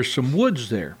 There's some woods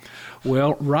there.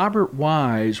 Well, Robert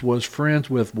Wise was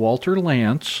friends with Walter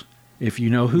Lantz. If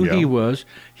you know who he was,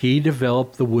 he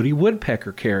developed the Woody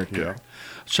Woodpecker character. Yeah.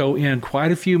 So in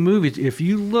quite a few movies, if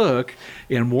you look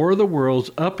in War of the Worlds,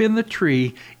 up in the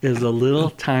tree is a little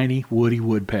tiny Woody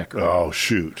Woodpecker. Oh,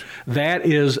 shoot. That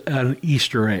is an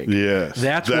Easter egg. Yes.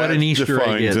 That's what an Easter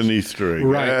egg is. Defines an Easter egg.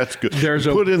 Right. That's good. There's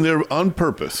put in there on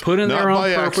purpose. Put in not there on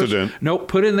by purpose. accident. Nope,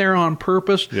 put in there on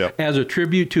purpose as a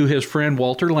tribute to his friend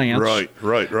Walter Lantz.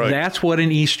 Right. That's what an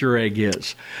Easter egg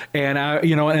is. And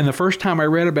and the first time I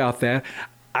read about that,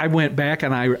 I went back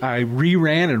and I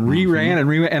reran,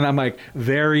 and I'm like,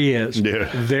 there he is.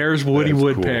 Yeah. There's Woody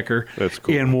Woodpecker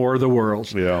in War of the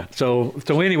Worlds. Yeah. So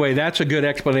anyway, that's a good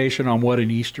explanation on what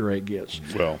an Easter egg is.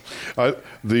 Well,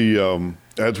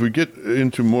 as we get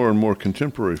into more and more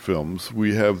contemporary films,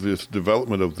 we have this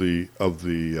development of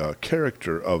the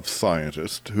character of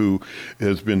scientist who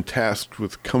has been tasked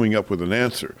with coming up with an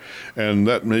answer, and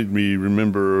that made me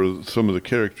remember some of the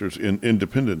characters in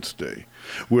Independence Day,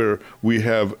 where we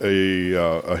have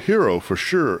a hero for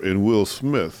sure in Will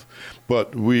Smith,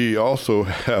 but we also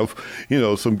have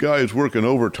some guys working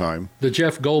overtime. The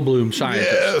Jeff Goldblum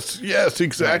scientist. Yes,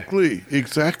 exactly.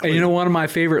 And one of my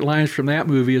favorite lines from that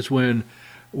movie is when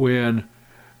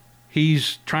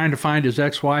he's trying to find his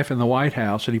ex-wife in the White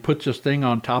House, and he puts this thing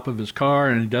on top of his car,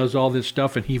 and he does all this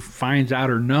stuff, and he finds out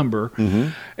her number,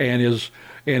 and his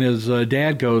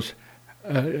dad goes,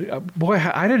 boy,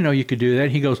 I didn't know you could do that.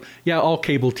 He goes, yeah, all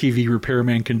cable TV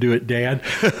repairmen can do it, Dad,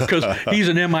 because he's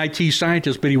an MIT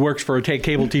scientist, but he works for a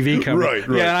cable TV company.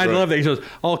 Right. I love that. He says,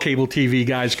 all cable TV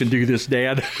guys can do this,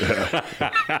 Dad.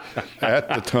 At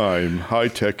the time, high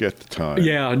tech at the time.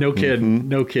 Yeah, no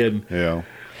kidding. Yeah.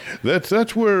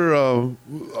 That's where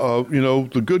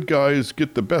the good guys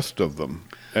get the best of them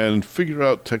and figure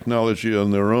out technology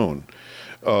on their own.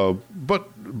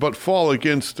 but fall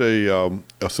against a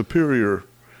superior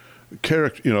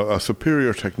character, a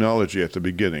superior technology at the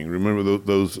beginning. Remember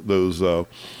those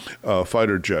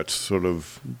fighter jets sort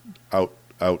of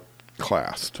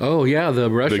outclassed. Oh yeah, the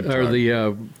Big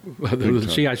time.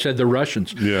 see, I said the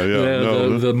Russians. Yeah.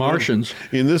 The Martians.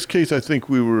 In this case, I think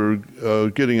we were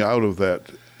getting out of that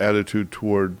attitude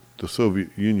toward the Soviet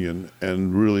Union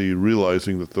and really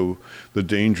realizing that the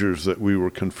dangers that we were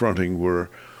confronting were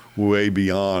way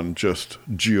beyond just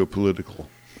geopolitical.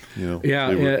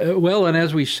 Well, and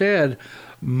as we said,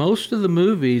 most of the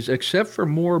movies, except for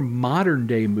more modern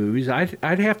day movies, I'd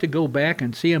have to go back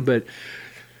and see them, but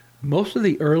most of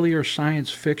the earlier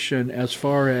science fiction, as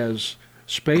far as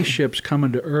spaceships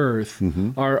coming to Earth,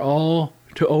 are all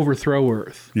to overthrow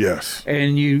Earth. Yes.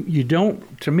 And you don't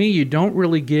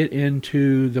really get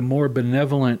into the more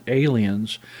benevolent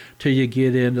aliens till you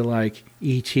get into like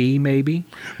E.T. maybe.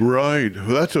 Right. Well,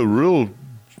 that's a real,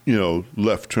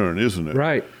 left turn, isn't it?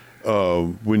 Right.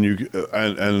 When you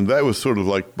and that was sort of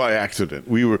like by accident.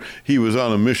 He was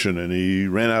on a mission and he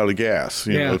ran out of gas,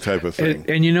 type of thing.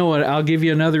 And you know what? I'll give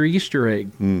you another Easter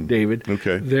egg, David.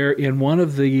 Okay. There in one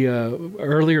of the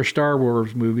earlier Star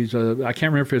Wars movies, I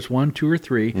can't remember if it's 1, 2, or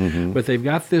 3, but they've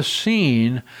got this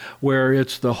scene where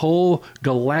it's the whole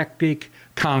galactic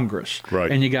Congress. Right.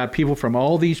 And you got people from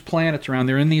all these planets around.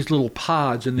 They're in these little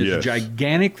pods in this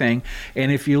gigantic thing.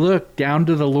 And if you look down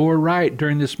to the lower right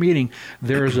during this meeting,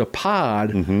 there's a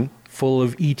pod full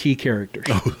of E.T. characters.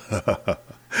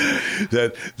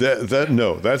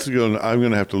 That's going. I'm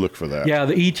going to have to look for that. Yeah,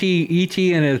 the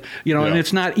E.T. and it, and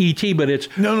it's not E.T., but it's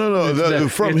no.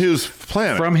 From his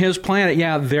planet. From his planet,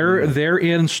 yeah. They're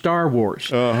in Star Wars.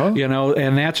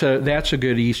 And that's a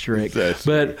good Easter egg.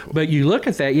 But you look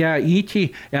at that, yeah,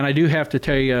 E.T. And I do have to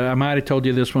tell you, I might have told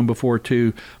you this one before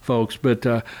too, folks. But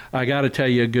I got to tell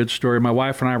you a good story. My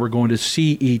wife and I were going to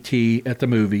see E.T. at the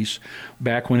movies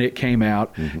back when it came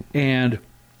out, and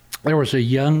there was a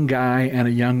young guy and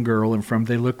a young girl in front.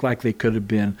 They looked like they could have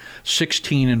been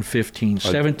 16 and 15,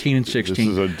 17 and 16. This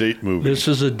is a date movie. This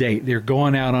is a date. They're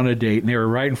going out on a date, and they were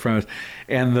right in front of us.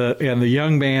 And the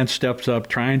young man steps up,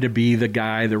 trying to be the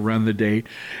guy that run the date,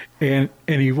 and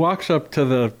he walks up to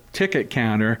the ticket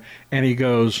counter, and he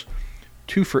goes,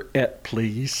 2 for et,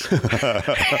 please. No,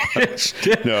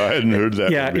 I hadn't heard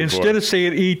that. Yeah, before. Instead of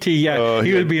saying E.T.,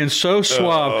 he was being so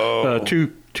suave.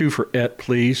 2 for et,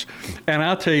 please. And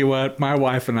I'll tell you what, my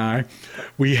wife and I,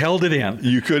 we held it in.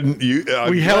 You couldn't.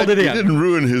 We held it in. You didn't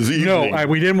ruin his evening. No,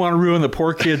 we didn't want to ruin the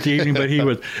poor kid's evening, but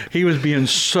he was being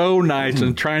so nice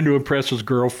and trying to impress his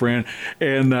girlfriend,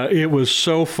 and it was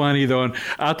so funny though. And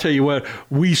I'll tell you what,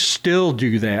 we still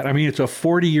do that. I mean, it's a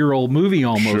 40-year-old movie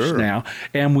almost now,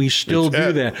 and we still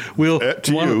do that.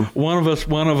 One of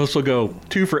us will go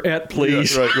 2 for et,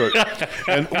 please. Yeah, right.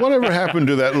 And whatever happened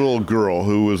to that little girl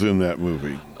who was in that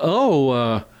movie?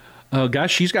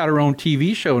 Gosh, she's got her own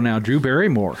TV show now, Drew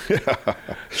Barrymore.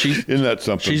 Isn't that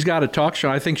something? She's got a talk show.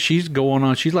 I think she's going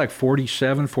on. She's like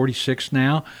 47, 46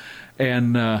 now.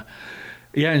 And,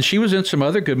 and she was in some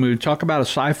other good movies. Talk about a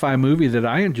sci-fi movie that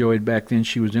I enjoyed back then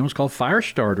she was in. It was called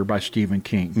Firestarter by Stephen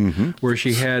King, where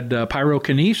she had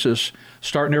pyrokinesis,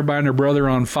 starting everybody and their brother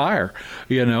on fire,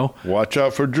 Watch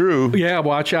out for Drew. Yeah,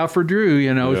 watch out for Drew,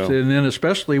 Yeah. And then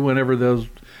especially whenever those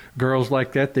girls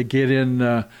like that,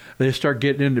 they start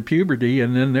getting into puberty,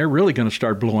 and then they're really going to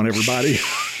start blowing everybody.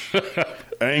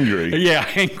 Angry. Yeah,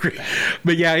 angry.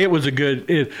 But yeah, it was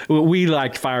we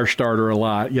liked Firestarter a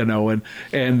lot,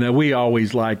 and we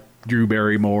always liked Drew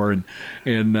Barrymore,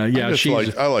 and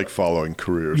I like following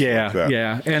careers. Yeah, like that.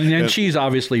 yeah, and she's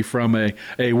obviously from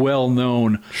a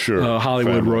well-known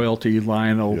Hollywood family. Royalty,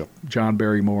 Lionel John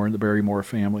Barrymore and the Barrymore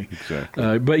family.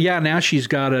 Exactly. But yeah, now she's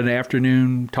got an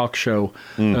afternoon talk show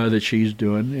that she's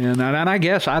doing, and I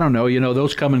guess I don't know,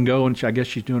 those come and go, and I guess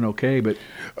she's doing okay. But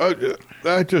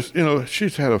I just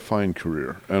she's had a fine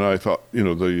career, and I thought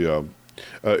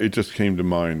it just came to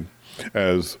mind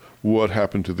as what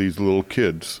happened to these little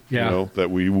kids, that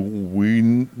we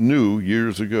knew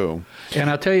years ago. And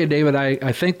I'll tell you, David,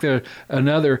 I think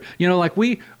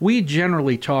we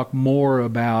generally talk more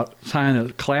about kind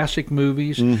of classic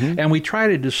movies, and we try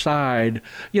to decide,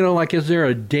 is there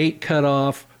a date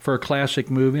cutoff for a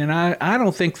classic movie? And I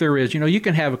don't think there is. You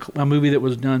can have a movie that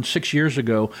was done 6 years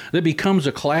ago that becomes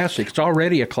a classic. It's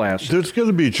already a classic. There's going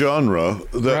to be genre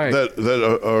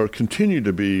that are continue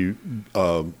to be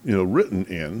written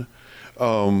in,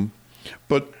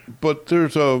 but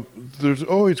there's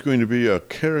always going to be a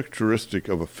characteristic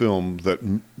of a film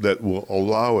that will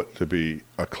allow it to be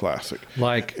a classic.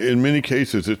 Like in many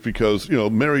cases, it's because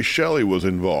Mary Shelley was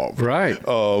involved. Right.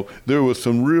 There was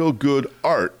some real good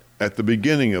art at the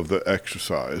beginning of the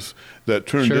exercise that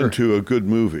turned Sure. into a good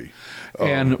movie.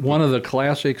 And one of the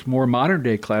classics, more modern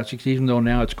day classics, even though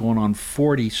now it's going on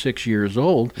 46 years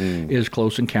old, is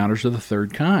Close Encounters of the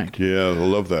Third Kind. Yeah, I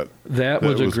love that. That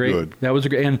was good. That was a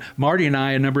great. And Marty and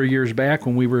I, a number of years back,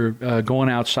 when we were going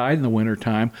outside in the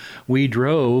wintertime, we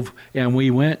drove and we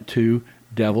went to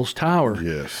Devil's Tower.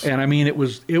 Yes. And I mean, it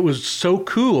was so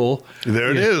cool.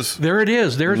 There it is. There it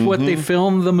is. There's what they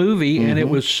filmed the movie, and it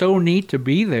was so neat to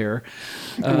be there.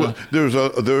 Well,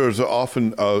 there's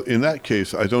often in that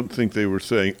case, I don't think they were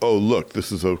saying, "Oh, look,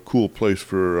 this is a cool place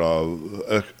for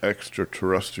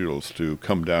extraterrestrials to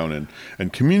come down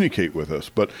and communicate with us."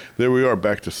 But there we are,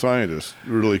 back to scientists,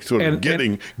 really sort of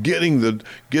getting the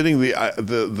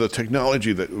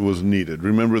technology that was needed.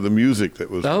 Remember the music that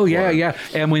was. Oh required. yeah.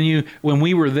 And when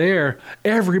we were there,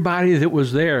 everybody that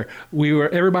was there,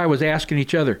 everybody was asking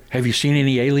each other, "Have you seen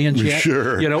any aliens yet?"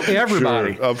 Sure.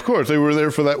 Everybody. Sure. Of course, they were there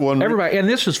for that one. Everybody,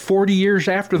 and this is 40 years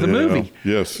after the movie.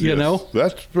 Yes, you know,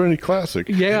 that's pretty classic.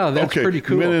 Yeah, that's okay, pretty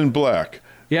cool. Men in Black.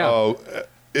 Yeah.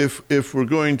 If we're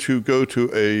going to go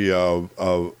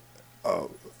to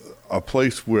a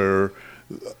place where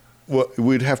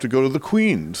we'd have to go to the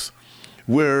Queens,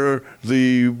 where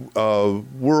the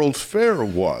World's Fair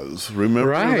was.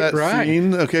 Remember that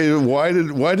scene? Okay, why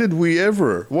did we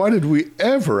ever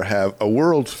have a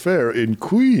World's Fair in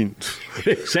Queens?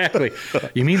 Exactly.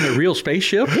 You mean the real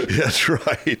spaceship? That's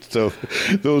right. So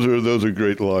those are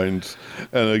great lines.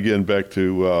 And again, back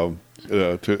to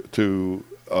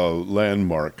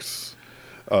landmarks.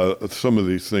 Some of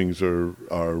these things are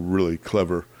really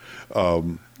clever.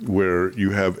 Where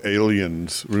you have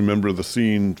aliens. Remember the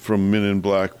scene from Men in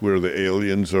Black where the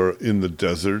aliens are in the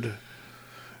desert?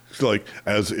 It's like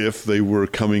as if they were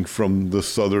coming from the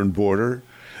southern border,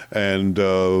 and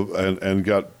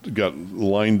got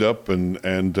lined up, and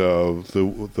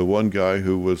the one guy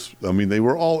who was, I mean, they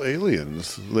were all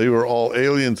aliens. They were all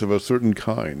aliens of a certain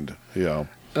kind. Yeah.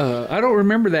 I don't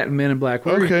remember that in Men in Black.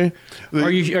 Okay.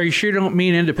 Are you sure you don't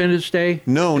mean Independence Day?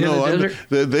 No. Desert?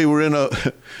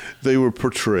 They were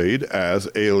portrayed as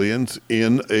aliens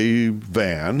in a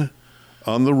van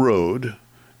on the road,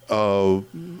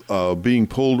 being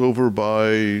pulled over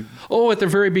by. Oh, at the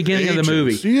very beginning agents. of the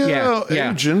movie.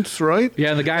 Yeah, agents, right? Yeah,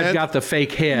 and the guy's got the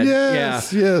fake head.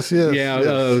 Yes.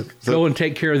 Go and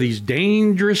take care of these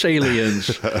dangerous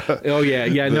aliens. Oh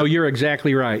yeah. No, you're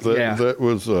exactly right. That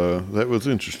was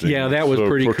interesting. Yeah, that was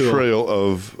pretty cool. Portrayal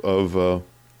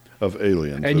of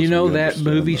aliens. And that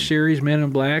movie series Men in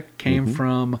Black came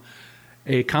from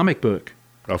a comic book.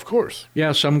 Of course.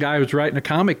 Yeah, some guy was writing a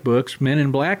comic books, Men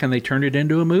in Black, and they turned it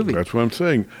into a movie. That's what I'm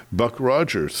saying. Buck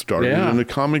Rogers started in a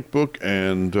comic book,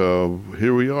 and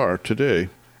here we are today.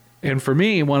 And for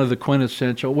me, one of the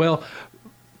quintessential,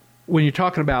 when you're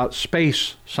talking about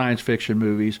space science fiction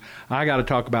movies, I got to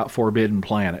talk about Forbidden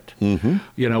Planet.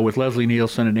 Mm-hmm. With Leslie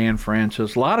Nielsen and Anne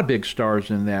Francis, a lot of big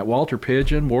stars in that. Walter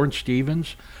Pidgeon, Warren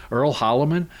Stevens, Earl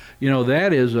Holliman.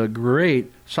 That is a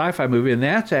great sci-fi movie, and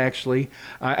that's actually,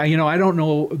 I don't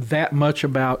know that much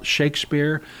about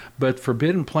Shakespeare, but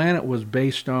Forbidden Planet was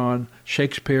based on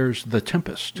Shakespeare's The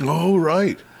Tempest. Oh,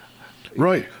 right.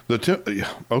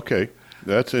 Okay,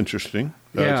 that's interesting.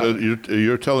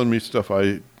 You're telling me stuff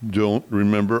I don't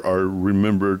remember or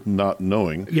remembered not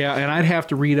knowing. Yeah, and I'd have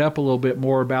to read up a little bit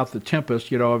more about The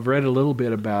Tempest. I've read a little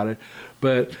bit about it.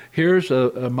 But here's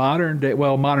a modern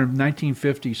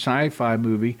 1950 sci-fi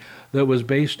movie that was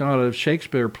based on a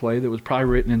Shakespeare play that was probably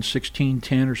written in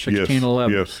 1610 or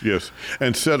 1611. Yes.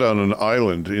 And set on an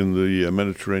island in the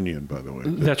Mediterranean, by the way.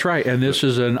 That's right. And this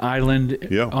is an island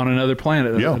on another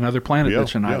planet. Another planet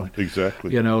that's an island.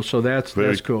 Exactly. So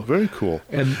that's cool. Very cool.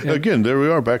 And again, there we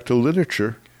are, back to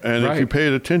literature. And right. if you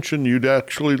paid attention, you'd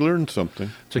actually learn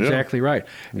something. That's exactly right.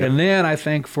 Yeah. And then I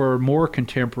think for more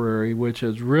contemporary, which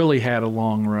has really had a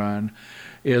long run,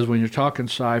 is when you're talking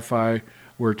sci-fi,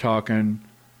 we're talking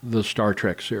the Star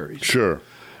Trek series. Sure.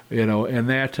 And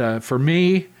that, for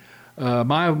me,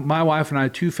 my wife and I,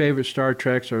 two favorite Star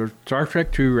Treks are Star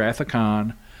Trek II, Wrath of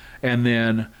Khan, and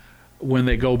then when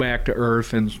they go back to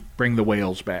Earth and bring the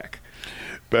whales back.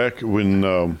 Back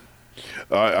when...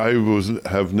 I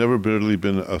have never really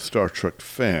been a Star Trek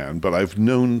fan, but I've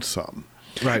known some.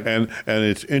 Right. And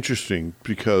it's interesting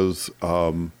because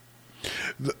I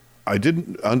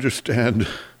didn't understand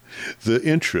the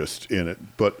interest in it,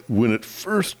 but when it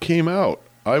first came out,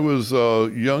 I was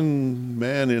a young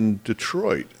man in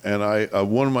Detroit, and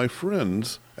one of my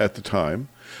friends at the time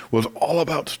was all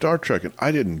about Star Trek, and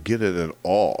I didn't get it at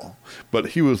all.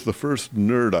 But he was the first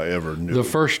nerd I ever knew. The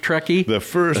first Trekkie? The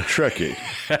first Trekkie.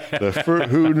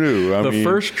 Who knew? I mean,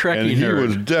 first Trekkie and he nerd.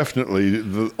 was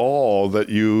definitely all that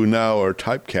you now are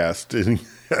typecast in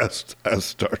as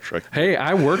Star Trek. Hey,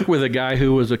 I worked with a guy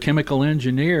who was a chemical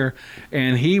engineer,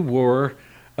 and he wore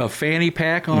a fanny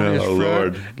pack on his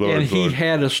front, and he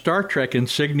had a Star Trek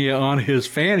insignia on his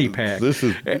fanny pack.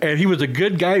 And he was a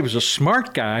good guy. He was a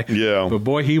smart guy. Yeah. But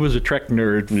boy, he was a Trek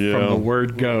nerd from the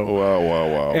word go.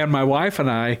 Wow. And my wife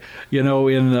and I,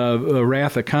 in the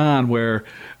Wrath of Khan, where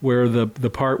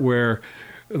the part where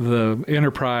the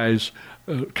Enterprise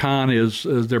Khan is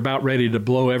they're about ready to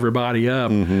blow everybody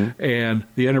up, and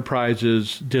the Enterprise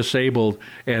is disabled,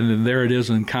 and then there it is,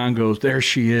 and Khan goes, there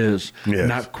she is,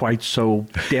 not quite so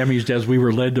damaged as we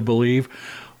were led to believe.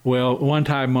 Well, one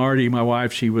time Marty, my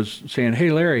wife, she was saying,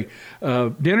 hey, Larry,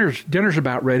 dinner's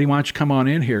about ready. Why don't you come on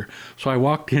in here? So I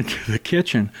walked into the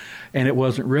kitchen, and it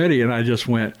wasn't ready, and I just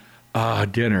went,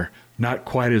 dinner. Not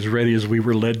quite as ready as we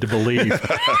were led to believe.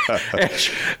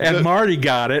 and Marty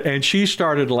got it, and she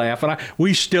started laughing.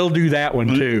 We still do that one,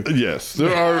 too. Yes.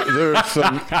 There are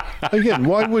some... Again,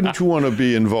 why wouldn't you want to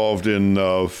be involved in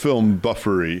film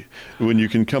buffery when you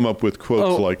can come up with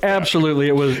quotes like that? Absolutely.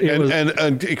 It was.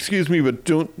 And excuse me, but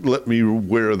don't let me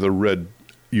wear the red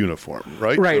uniform,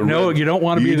 right? Right. No, you don't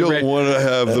want to be the red. You don't want to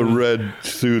have the red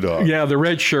suit on. Yeah, the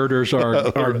red shirters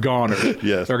are goner.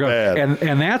 Yes, they're bad.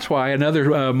 And that's why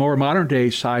another more modern day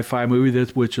sci-fi movie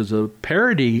which is a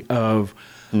parody of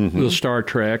the Star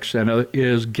Treks and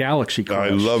is Galaxy Quest.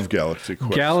 I love Galaxy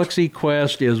Quest. Galaxy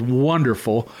Quest is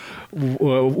wonderful.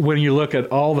 When you look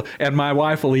at and my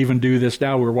wife will even do this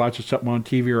now. We're watching something on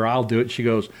TV, or I'll do it. She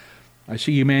goes, I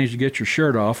see you managed to get your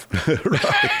shirt off.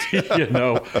 Right.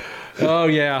 Oh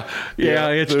yeah.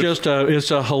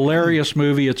 It's a hilarious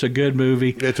movie. It's a good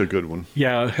movie. It's a good one.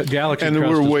 Yeah, Galaxy and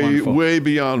Quest we're is way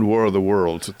beyond War of the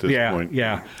Worlds at this point.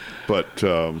 Yeah. But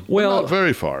not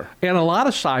very far. And a lot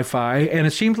of sci-fi, and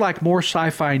it seems like more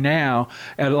sci-fi now.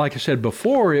 And like I said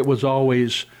before, it was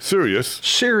always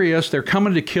serious. They're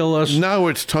coming to kill us. Now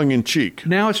it's tongue in cheek.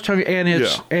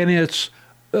 And it's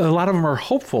a lot of them are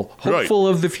hopeful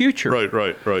of the future.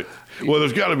 Right. Well,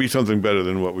 there's got to be something better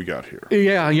than what we got here.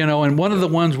 Yeah, and one of the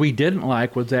ones we didn't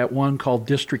like was that one called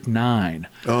District 9.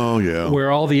 Oh, yeah.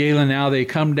 Where all the alien they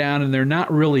come down and they're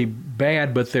not really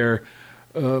bad, but they're,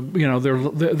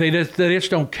 they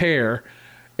just don't care,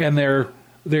 and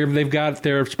they've got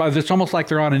their spot. It's almost like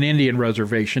they're on an Indian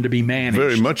reservation to be managed.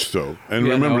 Very much so. And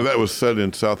remember, that was set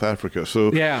in South Africa.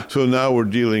 So So now we're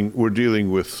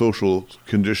dealing with social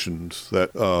conditions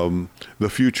that the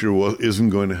future isn't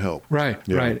going to help. Right.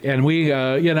 And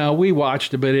we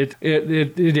watched it, but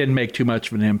it didn't make too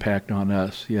much of an impact on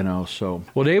us. So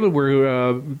well, David,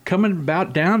 we're coming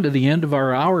about down to the end of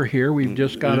our hour here. We've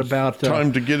just got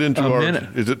time to get into a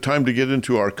minute. Is it time to get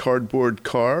into our cardboard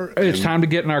car? It's time to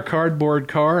get in our cardboard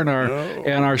car and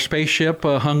our spaceship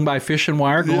hung by fishing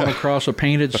wire going across a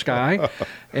painted sky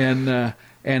and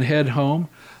head home.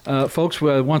 Folks,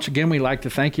 once again, we'd like to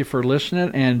thank you for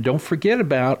listening, and don't forget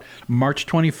about March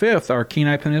 25th, our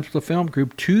Kenai Peninsula Film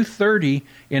Group, 2:30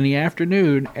 in the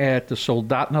afternoon at the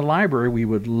Soldotna Library. We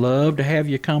would love to have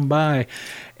you come by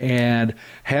and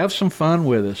have some fun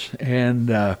with us.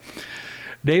 And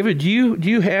David, do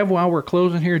you have, while we're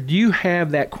closing here, do you have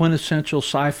that quintessential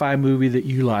sci-fi movie that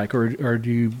you like, or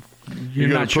do you? You're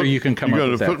not sure you can come up with that?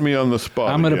 You're going to put me on the spot.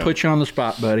 I'm going to put you on the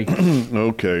spot, buddy.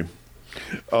 Okay.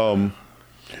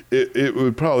 It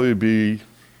would probably be,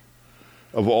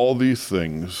 of all these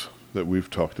things that we've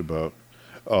talked about,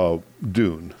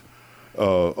 Dune.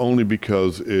 Only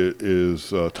because it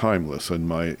is timeless in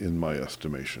my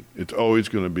estimation. It's always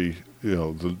going to be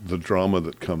the drama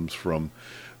that comes from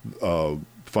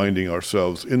finding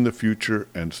ourselves in the future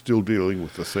and still dealing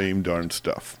with the same darn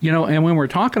stuff. And when we're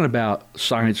talking about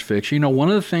science fiction, one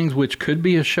of the things which could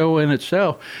be a show in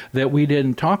itself that we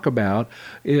didn't talk about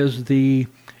is the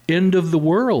end of the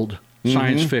world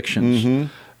science fictions.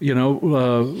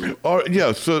 So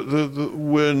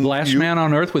when Last Man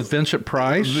on Earth with Vincent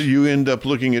Price, you end up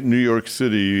looking at New York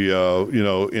City, having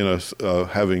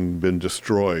been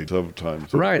destroyed several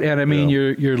times. Right, and I mean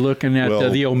you're looking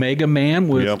at the Omega Man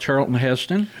with Charlton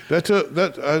Heston.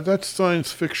 That's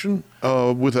science fiction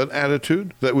with an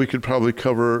attitude that we could probably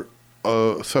cover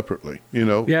separately.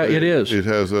 It is. It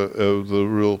has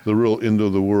the real end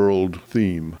of the world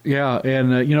theme. Yeah,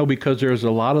 and because there's a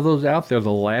lot of those out there.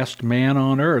 The Last Man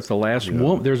on Earth, the Last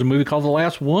Woman. There's a movie called The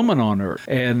Last Woman on Earth,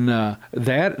 and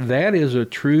that is a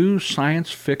true science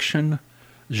fiction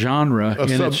genre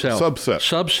in itself.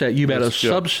 Subset. You bet. Yes, A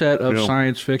subset of yeah.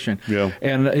 science fiction. Yeah.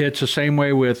 And it's the same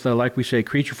way with, like we say,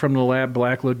 Creature from the Lab,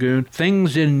 Black Lagoon,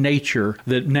 things in nature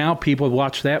that now people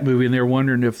watch that movie and they're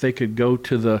wondering if they could go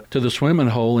to the swimming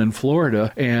hole in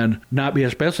Florida and not be,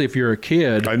 especially if you're a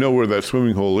kid. I know where that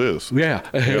swimming hole is. Yeah.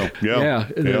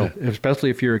 Yeah. Especially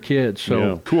if you're a kid. So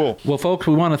Yeah. Cool. Well, folks,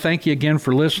 we want to thank you again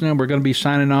for listening. We're going to be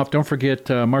signing off. Don't forget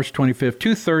March 25th,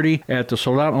 2:30 at the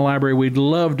Soldotna Library. We'd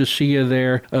love to see you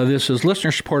there. This is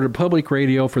listener-supported public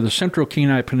radio for the Central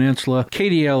Kenai Peninsula,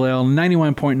 KDLL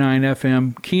 91.9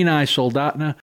 FM, Kenai, Soldotna.